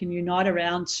employers that we can unite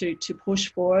around to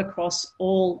push for across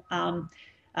all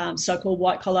so-called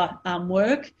white-collar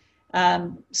work,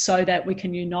 so that we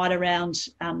can unite around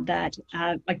that.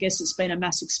 I guess it's been a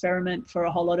mass experiment for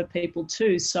a whole lot of people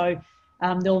too, so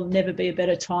there'll never be a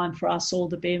better time for us all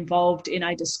to be involved in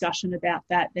a discussion about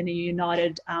that than a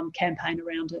united campaign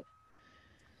around it.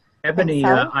 Ebony,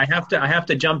 I have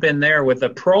to jump in there with a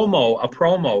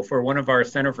promo for one of our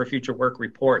Center for Future Work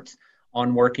reports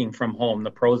on working from home,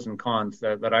 the pros and cons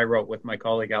that I wrote with my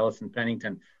colleague Alison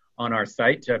Pennington on our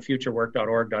site,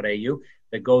 futurework.org.au,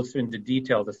 that goes into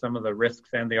detail to some of the risks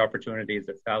and the opportunities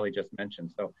that Sally just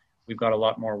mentioned. So we've got a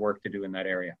lot more work to do in that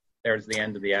area. There's the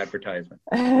end of the advertisement.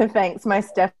 Thanks,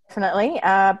 most definitely.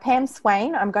 Pam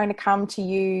Swain, I'm going to come to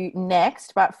you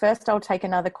next, but first I'll take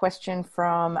another question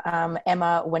from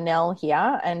Emma Winnell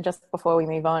here. And just before we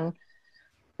move on,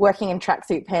 working in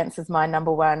tracksuit pants is my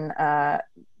number one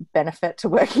benefit to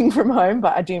working from home,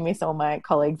 but I do miss all my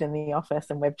colleagues in the office,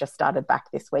 and we've just started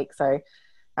back this week, so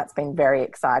that's been very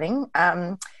exciting.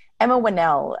 Emma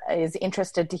Winnell is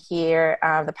interested to hear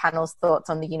the panel's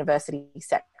thoughts on the university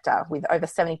sector, with over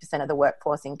 70% of the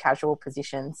workforce in casual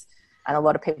positions and a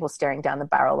lot of people staring down the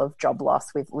barrel of job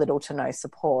loss with little to no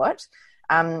support,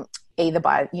 either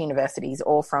by universities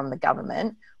or from the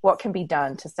government. What can be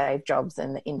done to save jobs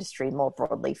in the industry more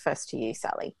broadly? First to you,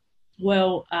 Sally.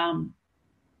 Well,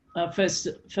 first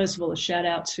of all, a shout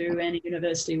out to any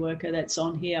university worker that's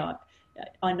on here.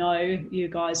 I know you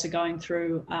guys are going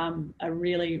through a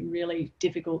really, really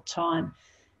difficult time.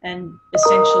 And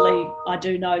essentially, I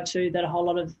do know too that a whole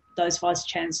lot of those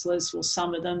vice-chancellors, well,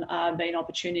 some of them are being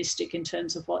opportunistic in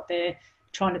terms of what they're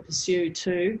trying to pursue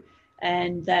too,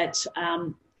 and that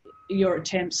your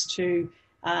attempts to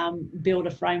build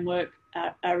a framework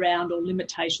around, or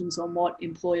limitations on what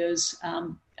employers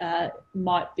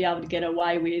might be able to get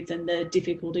away with, and the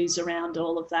difficulties around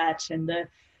all of that, and the,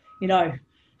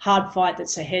 hard fight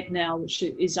that's ahead now, which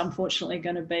is unfortunately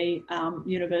going to be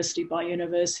university by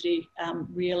university,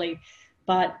 really.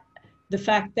 But the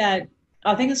fact that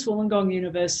I think it's Wollongong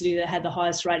University that had the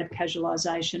highest rate of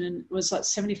casualisation, and it was like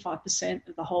 75%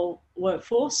 of the whole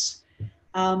workforce.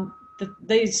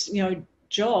 These,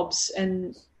 jobs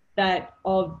and that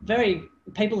are very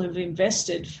people who've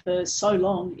invested for so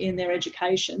long in their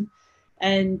education,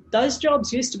 and those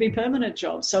jobs used to be permanent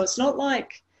jobs. So it's not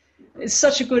like, it's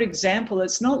such a good example.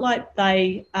 It's not like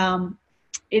they,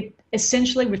 it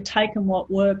essentially we've taken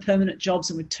what were permanent jobs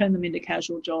and we've turned them into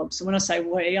casual jobs. And when I say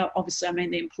we, obviously I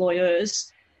mean the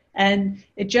employers. And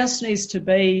it just needs to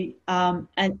be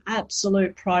an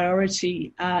absolute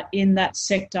priority in that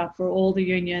sector for all the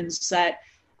unions that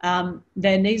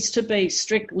there needs to be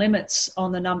strict limits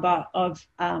on the number of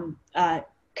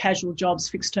casual jobs,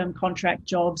 fixed-term contract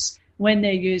jobs, when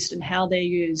they're used and how they're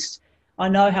used. I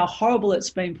know how horrible it's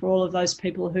been for all of those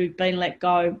people who've been let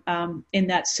go in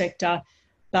that sector,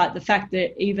 but the fact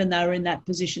that even they were in that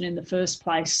position in the first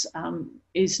place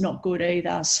is not good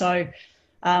either. So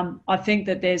I think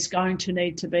that there's going to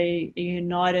need to be a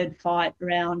united fight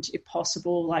around, if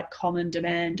possible, like common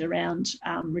demand around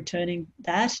returning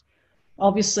that.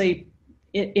 Obviously,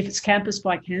 if it's campus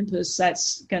by campus,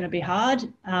 that's going to be hard.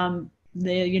 The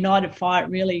united fight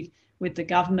really with the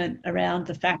government around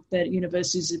the fact that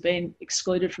universities have been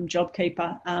excluded from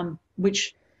JobKeeper,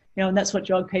 which, and that's what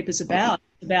JobKeeper's about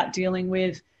dealing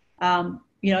with,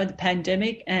 the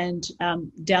pandemic and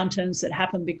downturns that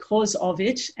happen because of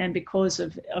it, and because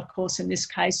of course, in this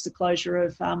case, the closure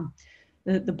of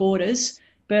the borders.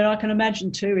 But I can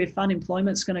imagine too, if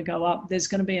unemployment's going to go up, there's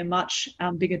going to be a much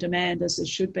bigger demand, as there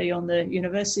should be, on the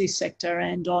university sector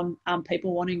and on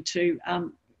people wanting to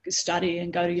study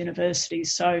and go to university.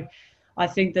 So I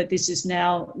think that this is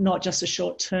now not just a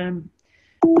short-term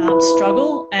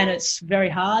struggle, and it's very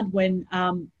hard when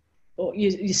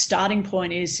your starting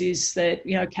point is that,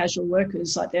 casual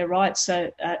workers, like their rights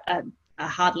are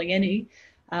hardly any,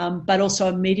 but also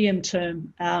a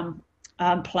medium-term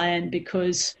plan,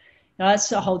 because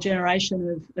that's a whole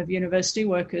generation of university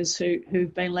workers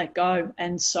who've been let go.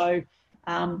 And so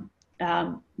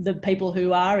the people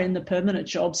who are in the permanent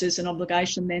jobs, there's an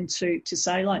obligation then to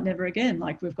say, like, never again.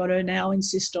 Like, we've got to now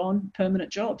insist on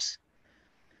permanent jobs.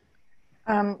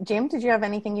 Jim, did you have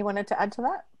anything you wanted to add to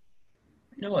that?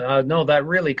 No, that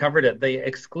really covered it. The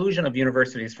exclusion of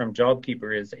universities from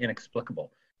JobKeeper is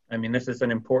inexplicable. I mean, this is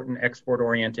an important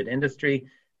export-oriented industry.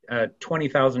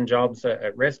 20,000 jobs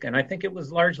at risk. And I think it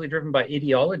was largely driven by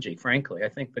ideology, frankly. I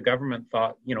think the government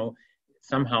thought,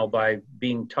 somehow by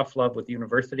being tough love with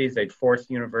universities, they'd force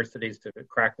universities to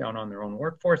crack down on their own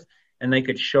workforce, and they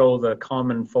could show the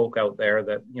common folk out there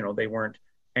that, they weren't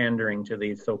pandering to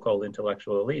these so-called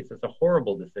intellectual elites. It's a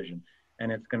horrible decision,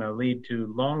 and it's going to lead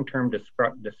to long-term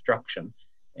destruction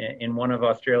in one of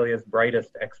Australia's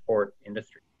brightest export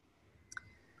industries.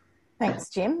 Thanks,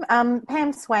 Jim.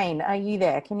 Pam Swain, are you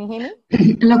there? Can you hear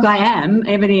me? Look, I am.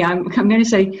 Ebony, I'm going to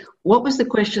say, what was the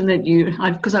question that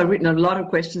because I've written a lot of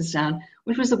questions down,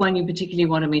 which was the one you particularly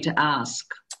wanted me to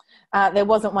ask? There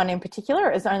wasn't one in particular.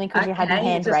 It was only because you had your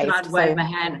hand raised. I'd wave my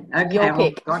hand. Okay, your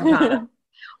pick.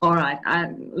 All right.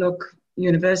 Look,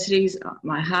 universities,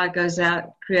 my heart goes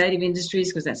out. Creative industries,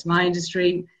 because that's my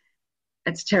industry.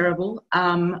 It's terrible.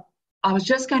 I was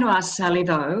just going to ask Sally,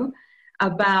 though,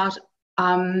 about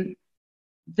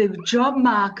the job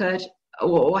market,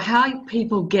 or how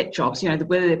people get jobs,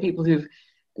 whether they're people who've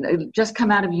just come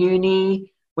out of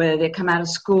uni, whether they've come out of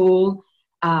school,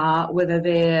 whether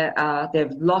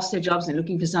they've lost their jobs and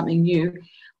looking for something new.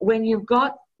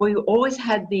 We always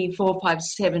had the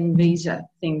 457 visa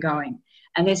thing going,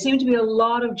 and there seemed to be a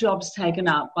lot of jobs taken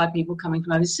up by people coming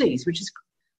from overseas, which is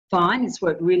fine. It's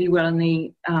worked really well in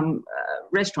the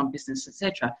restaurant business,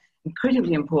 etc.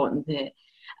 Incredibly important there.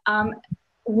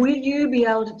 Will you be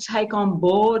able to take on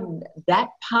board that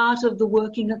part of the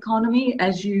working economy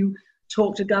as you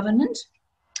talk to government?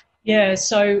 Yeah,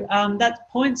 so that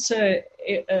point's an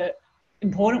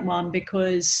important one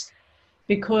because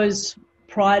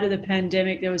prior to the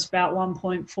pandemic, there was about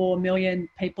 1.4 million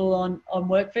people on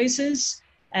work visas,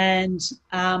 and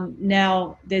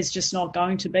now there's just not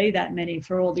going to be that many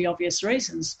for all the obvious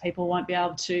reasons. People won't be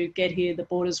able to get here. The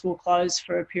borders will close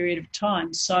for a period of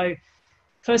time. So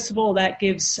first of all, that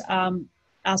gives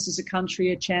us as a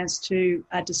country a chance to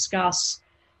discuss,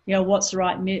 what's the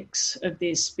right mix of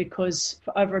this, because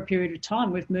for over a period of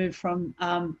time we've moved from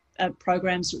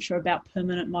programs which are about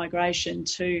permanent migration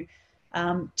to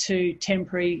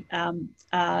temporary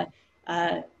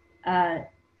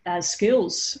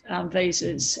skills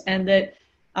visas, and that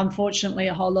unfortunately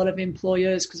a whole lot of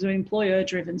employers, because of an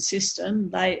employer-driven system,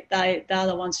 they're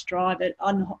the ones to drive it.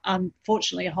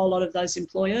 Unfortunately, a whole lot of those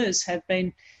employers have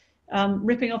been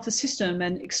ripping off the system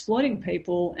and exploiting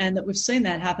people, and that we've seen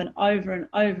that happen over and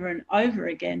over and over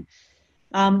again.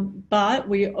 But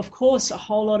we, of course, a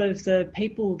whole lot of the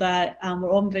people that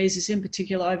were on visas, in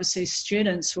particular overseas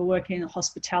students who are working in the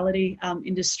hospitality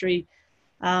industry,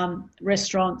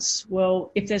 restaurants,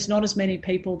 well, if there's not as many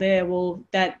people there, well,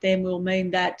 that then will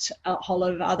mean that a whole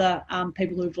lot of other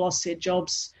people who've lost their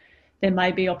jobs, there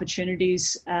may be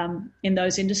opportunities in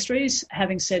those industries.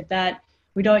 Having said that,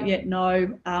 we don't yet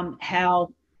know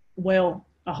how well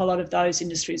a whole lot of those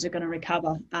industries are going to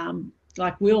recover.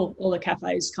 Will all the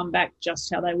cafes come back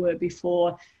just how they were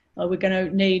before? We're going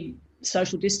to need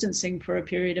social distancing for a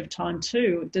period of time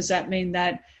too. Does that mean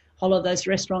that a whole lot of those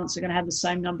restaurants are going to have the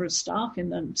same number of staff in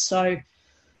them? So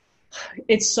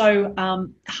it's so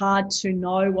hard to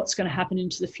know what's going to happen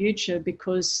into the future,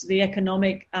 because the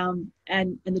economic and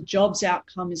the jobs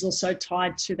outcome is also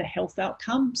tied to the health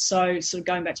outcome. So sort of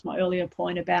going back to my earlier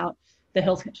point about the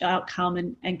health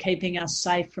outcome and keeping us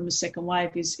safe from a second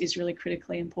wave is really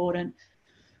critically important.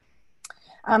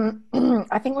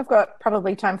 I think we've got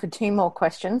probably time for 2 more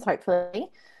questions, hopefully.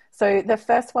 So the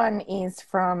first one is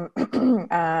from,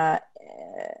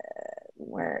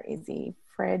 where is he?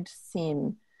 Fred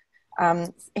Sim.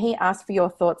 He asked for your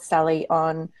thoughts, Sally,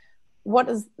 on what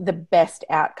is the best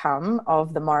outcome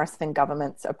of the Morrison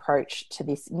government's approach to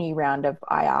this new round of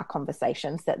IR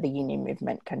conversations that the union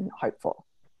movement can hope for?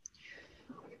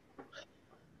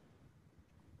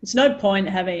 There's no point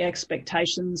having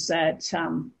expectations that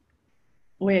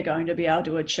we're going to be able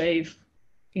to achieve,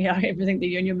 everything the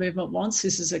union movement wants.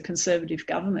 This is a conservative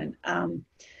government.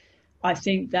 I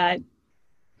think that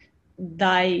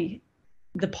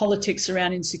the politics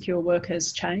around insecure work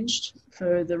has changed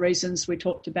for the reasons we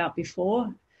talked about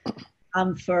before.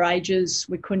 For ages,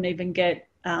 we couldn't even get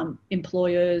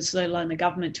employers, let alone the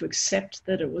government, to accept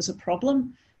that it was a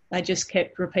problem. They just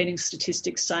kept repeating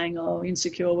statistics saying,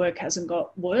 insecure work hasn't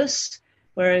got worse,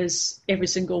 whereas every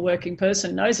single working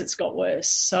person knows it's got worse.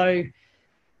 So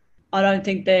I don't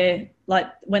think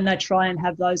when they try and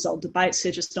have those old debates,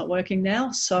 they're just not working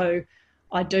now. So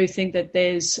I do think that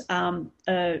there's an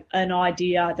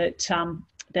idea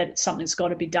that something's got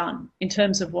to be done. In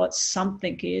terms of what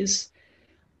something is,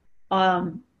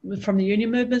 from the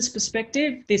union movement's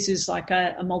perspective, this is like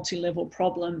a multi-level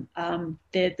problem.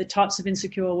 The types of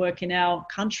insecure work in our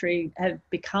country have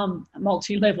become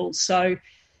multi-level. So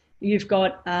you've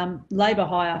got labour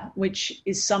hire, which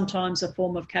is sometimes a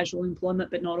form of casual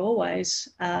employment, but not always,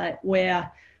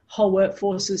 where whole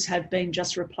workforces have been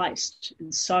just replaced.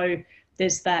 And so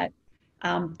there's that.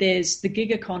 There's the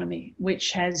gig economy,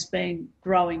 which has been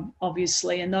growing,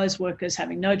 obviously, and those workers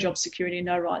having no job security,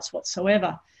 no rights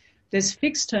whatsoever. There's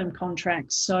fixed-term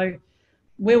contracts. So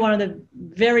we're one of the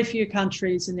very few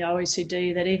countries in the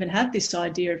OECD that even have this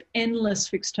idea of endless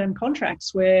fixed-term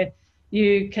contracts, where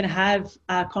you can have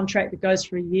a contract that goes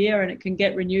for a year and it can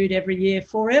get renewed every year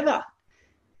forever.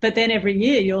 But then every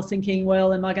year you're thinking,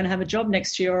 well, am I going to have a job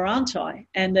next year or aren't I?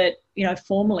 And that,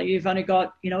 formally you've only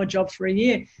got, a job for a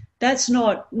year. That's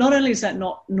not only is that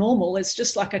not normal, it's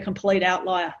just like a complete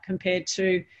outlier compared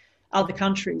to other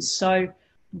countries. So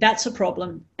that's a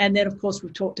problem. And then, of course,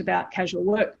 we've talked about casual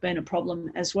work being a problem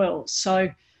as well. So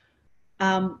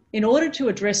in order to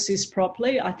address this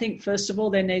properly, I think, first of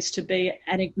all, there needs to be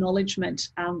an acknowledgement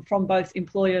from both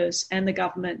employers and the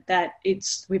government that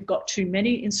we've got too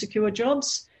many insecure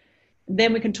jobs.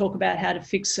 Then we can talk about how to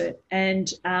fix it.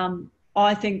 And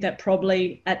I think that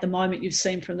probably at the moment you've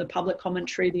seen from the public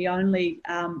commentary, the only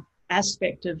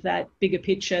aspect of that bigger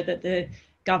picture that the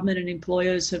government and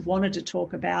employers have wanted to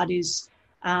talk about is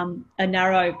a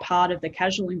narrow part of the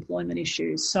casual employment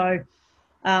issues. So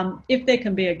if there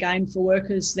can be a gain for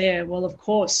workers there, well, of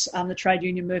course, the trade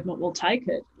union movement will take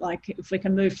it. Like if we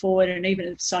can move forward, and even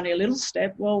if it's only a little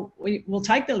step, well, we'll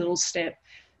take the little step.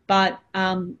 But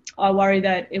I worry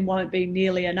that it won't be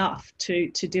nearly enough to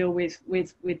deal with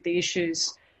the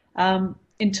issues.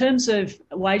 In terms of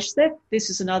wage theft, this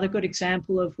is another good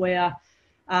example of where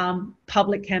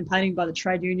public campaigning by the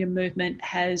trade union movement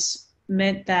has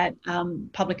meant that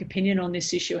public opinion on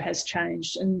this issue has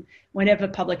changed. And whenever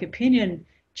public opinion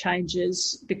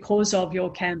changes because of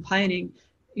your campaigning,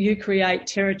 you create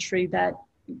territory that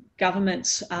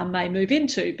governments may move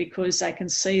into because they can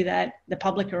see that the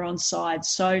public are on side.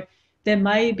 So there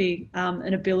may be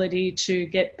an ability to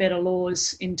get better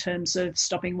laws in terms of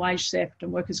stopping wage theft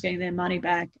and workers getting their money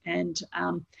back, and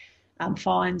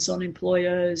fines on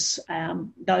employers,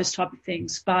 those type of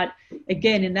things. But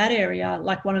again, in that area,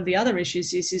 like one of the other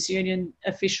issues is union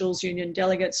officials, union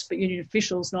delegates, but union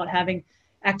officials not having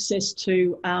access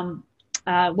to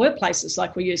workplaces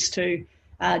like we used to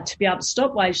to be able to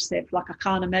stop wage theft. Like, I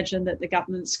can't imagine that the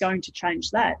government's going to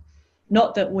change that.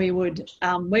 Not that we would,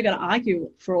 we're going to argue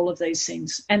for all of these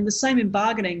things. And the same in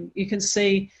bargaining. You can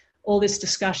see all this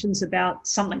discussions about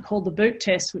something called the boot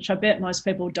test, which I bet most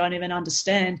people don't even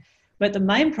understand. But the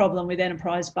main problem with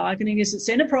enterprise bargaining is it's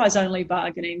enterprise-only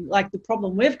bargaining. Like, the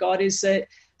problem we've got is that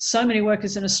so many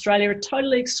workers in Australia are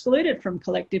totally excluded from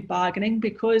collective bargaining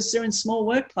because they're in small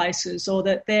workplaces, or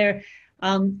that they're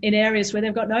in areas where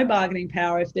they've got no bargaining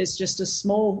power if there's just a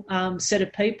small set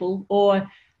of people, or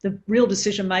the real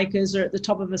decision makers are at the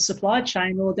top of a supply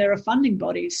chain, or they're a funding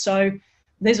body. So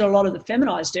these are a lot of the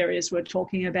feminised areas we're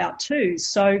talking about too.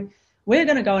 So we're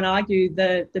going to go and argue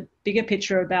the bigger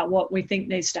picture about what we think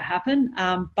needs to happen,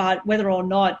 but whether or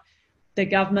not the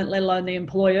government, let alone the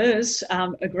employers,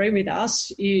 agree with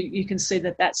us, you can see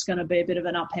that that's going to be a bit of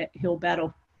an uphill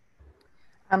battle.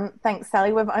 Thanks,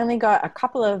 Sally. We've only got a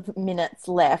couple of minutes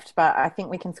left, but I think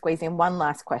we can squeeze in one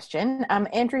last question.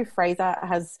 Andrew Fraser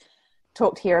has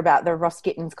talked here about the Ross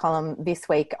Gittins column this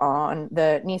week on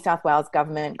the New South Wales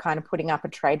government kind of putting up a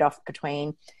trade-off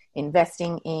between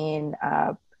investing in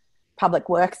public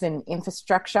works and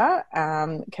infrastructure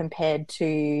compared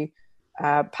to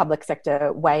public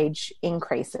sector wage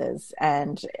increases.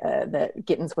 And that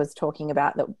Gittins was talking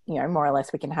about that, you know, more or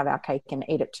less we can have our cake and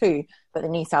eat it too. But the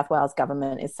New South Wales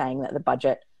government is saying that the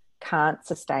budget can't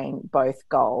sustain both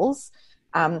goals.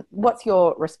 What's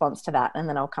your response to that? And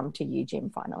then I'll come to you, Jim,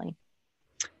 finally.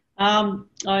 I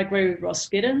agree with Ross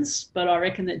Gittins, but I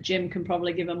reckon that Jim can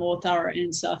probably give a more thorough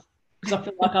answer, because I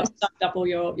feel like I've sucked up all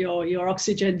your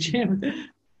oxygen, Jim,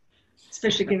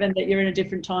 especially given that you're in a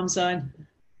different time zone.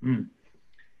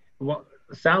 Well,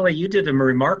 Sally, you did a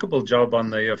remarkable job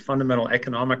on the fundamental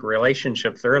economic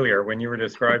relationships earlier when you were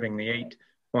describing the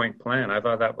 8-point plan. I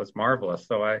thought that was marvelous.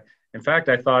 So in fact,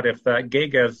 I thought if that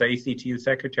gig as the ACTU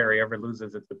secretary ever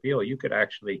loses its appeal, you could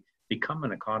actually become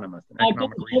an economist, an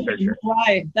economic researcher.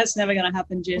 Why? That's never going to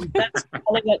happen, Jim.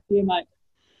 I'll leave that to you, mate.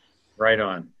 Right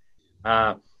on.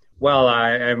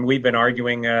 And we've been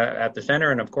arguing at the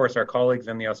centre, and of course our colleagues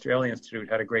in the Australia Institute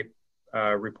had a great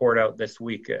report out this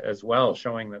week as well,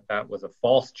 showing that that was a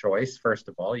false choice. First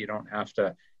of all, you don't have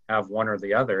to have one or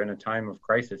the other. In a time of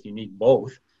crisis, you need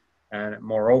both. And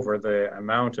moreover, the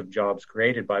amount of jobs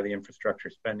created by the infrastructure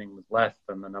spending was less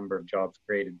than the number of jobs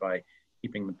created by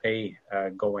keeping the pay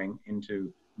going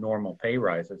into normal pay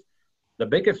rises. The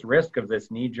biggest risk of this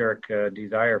knee-jerk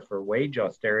desire for wage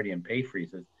austerity and pay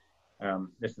freezes,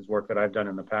 this is work that I've done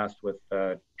in the past with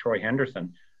Troy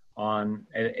Henderson,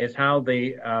 is how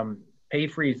the pay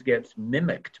freeze gets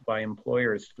mimicked by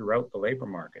employers throughout the labour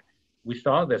market. We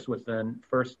saw this with the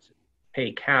first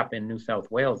pay cap in New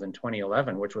South Wales in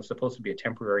 2011, which was supposed to be a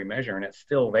temporary measure, and it's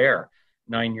still there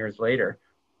 9 years later.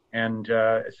 And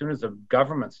as soon as the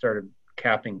government started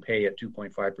capping pay at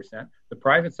 2.5%, the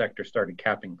private sector started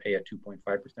capping pay at 2.5%,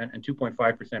 and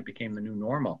 2.5% became the new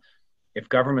normal. If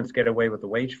governments get away with the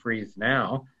wage freeze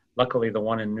now, luckily the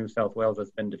one in New South Wales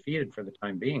has been defeated for the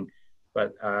time being,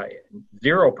 but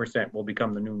 0% will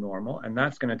become the new normal, and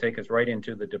that's going to take us right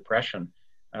into the depression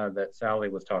that Sally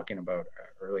was talking about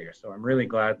earlier. So I'm really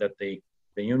glad that the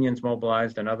unions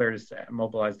mobilized and others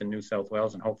mobilized in New South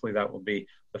Wales, and hopefully that will be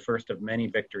the first of many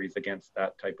victories against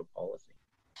that type of policy.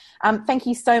 Thank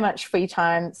you so much for your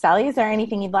time, Sally. Is there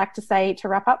anything you'd like to say to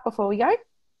wrap up before we go?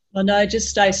 Well, no, just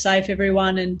stay safe,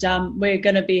 everyone, and we're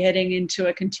going to be heading into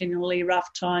a continually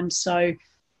rough time. So,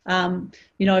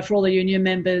 for all the union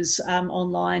members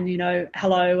online,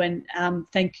 hello and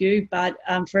thank you. But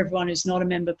for everyone who's not a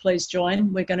member, please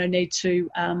join. We're going to need to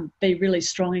be really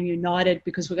strong and united,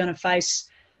 because we're going to face,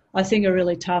 I think, a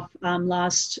really tough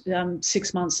last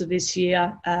 6 months of this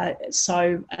year.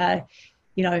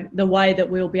 The way that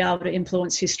we'll be able to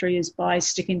influence history is by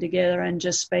sticking together and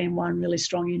just being one really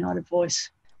strong, united voice.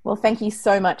 Well, thank you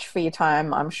so much for your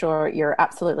time. I'm sure you're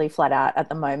absolutely flat out at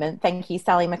the moment. Thank you,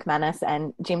 Sally McManus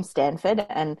and Jim Stanford.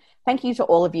 And thank you to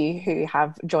all of you who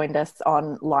have joined us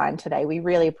online today. We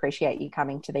really appreciate you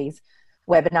coming to these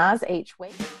webinars each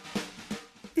week.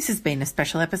 This has been a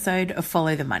special episode of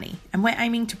Follow the Money, and we're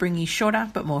aiming to bring you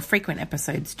shorter but more frequent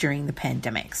episodes during the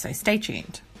pandemic, so stay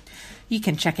tuned. You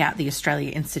can check out the Australia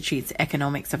Institute's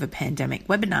Economics of a Pandemic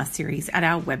webinar series at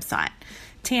our website,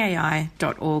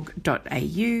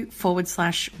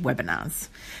 tai.org.au/webinars.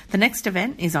 The next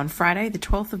event is on Friday, the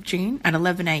 12th of June at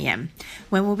 11 a.m,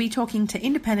 when we'll be talking to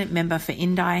independent member for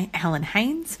Indi, Helen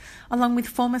Haynes, along with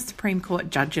former Supreme Court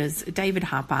judges David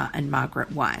Harper and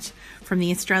Margaret White from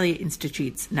the Australia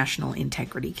Institute's National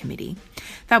Integrity Committee.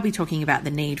 They'll be talking about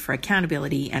the need for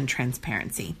accountability and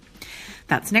transparency.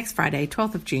 That's next Friday,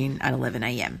 12th of June at 11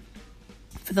 a.m.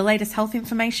 For the latest health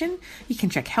information, you can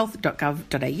check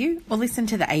health.gov.au or listen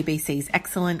to the ABC's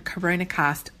excellent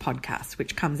CoronaCast podcast,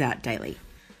 which comes out daily.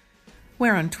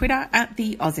 We're on Twitter at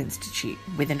the Oz Institute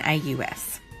with an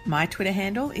AUS. My Twitter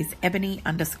handle is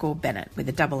Ebony_Bennett with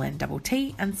a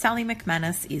N_T, and Sally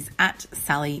McManus is at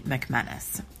Sally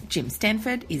McManus. Jim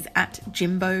Stanford is at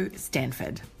Jimbo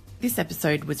Stanford. This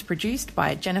episode was produced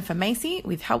by Jennifer Macey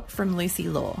with help from Lucy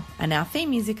Law, and our theme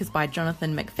music is by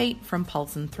Jonathan McFeat from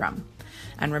Pulse and Thrum.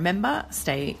 And remember,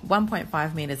 stay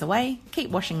 1.5 metres away, keep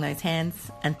washing those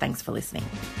hands, and thanks for listening.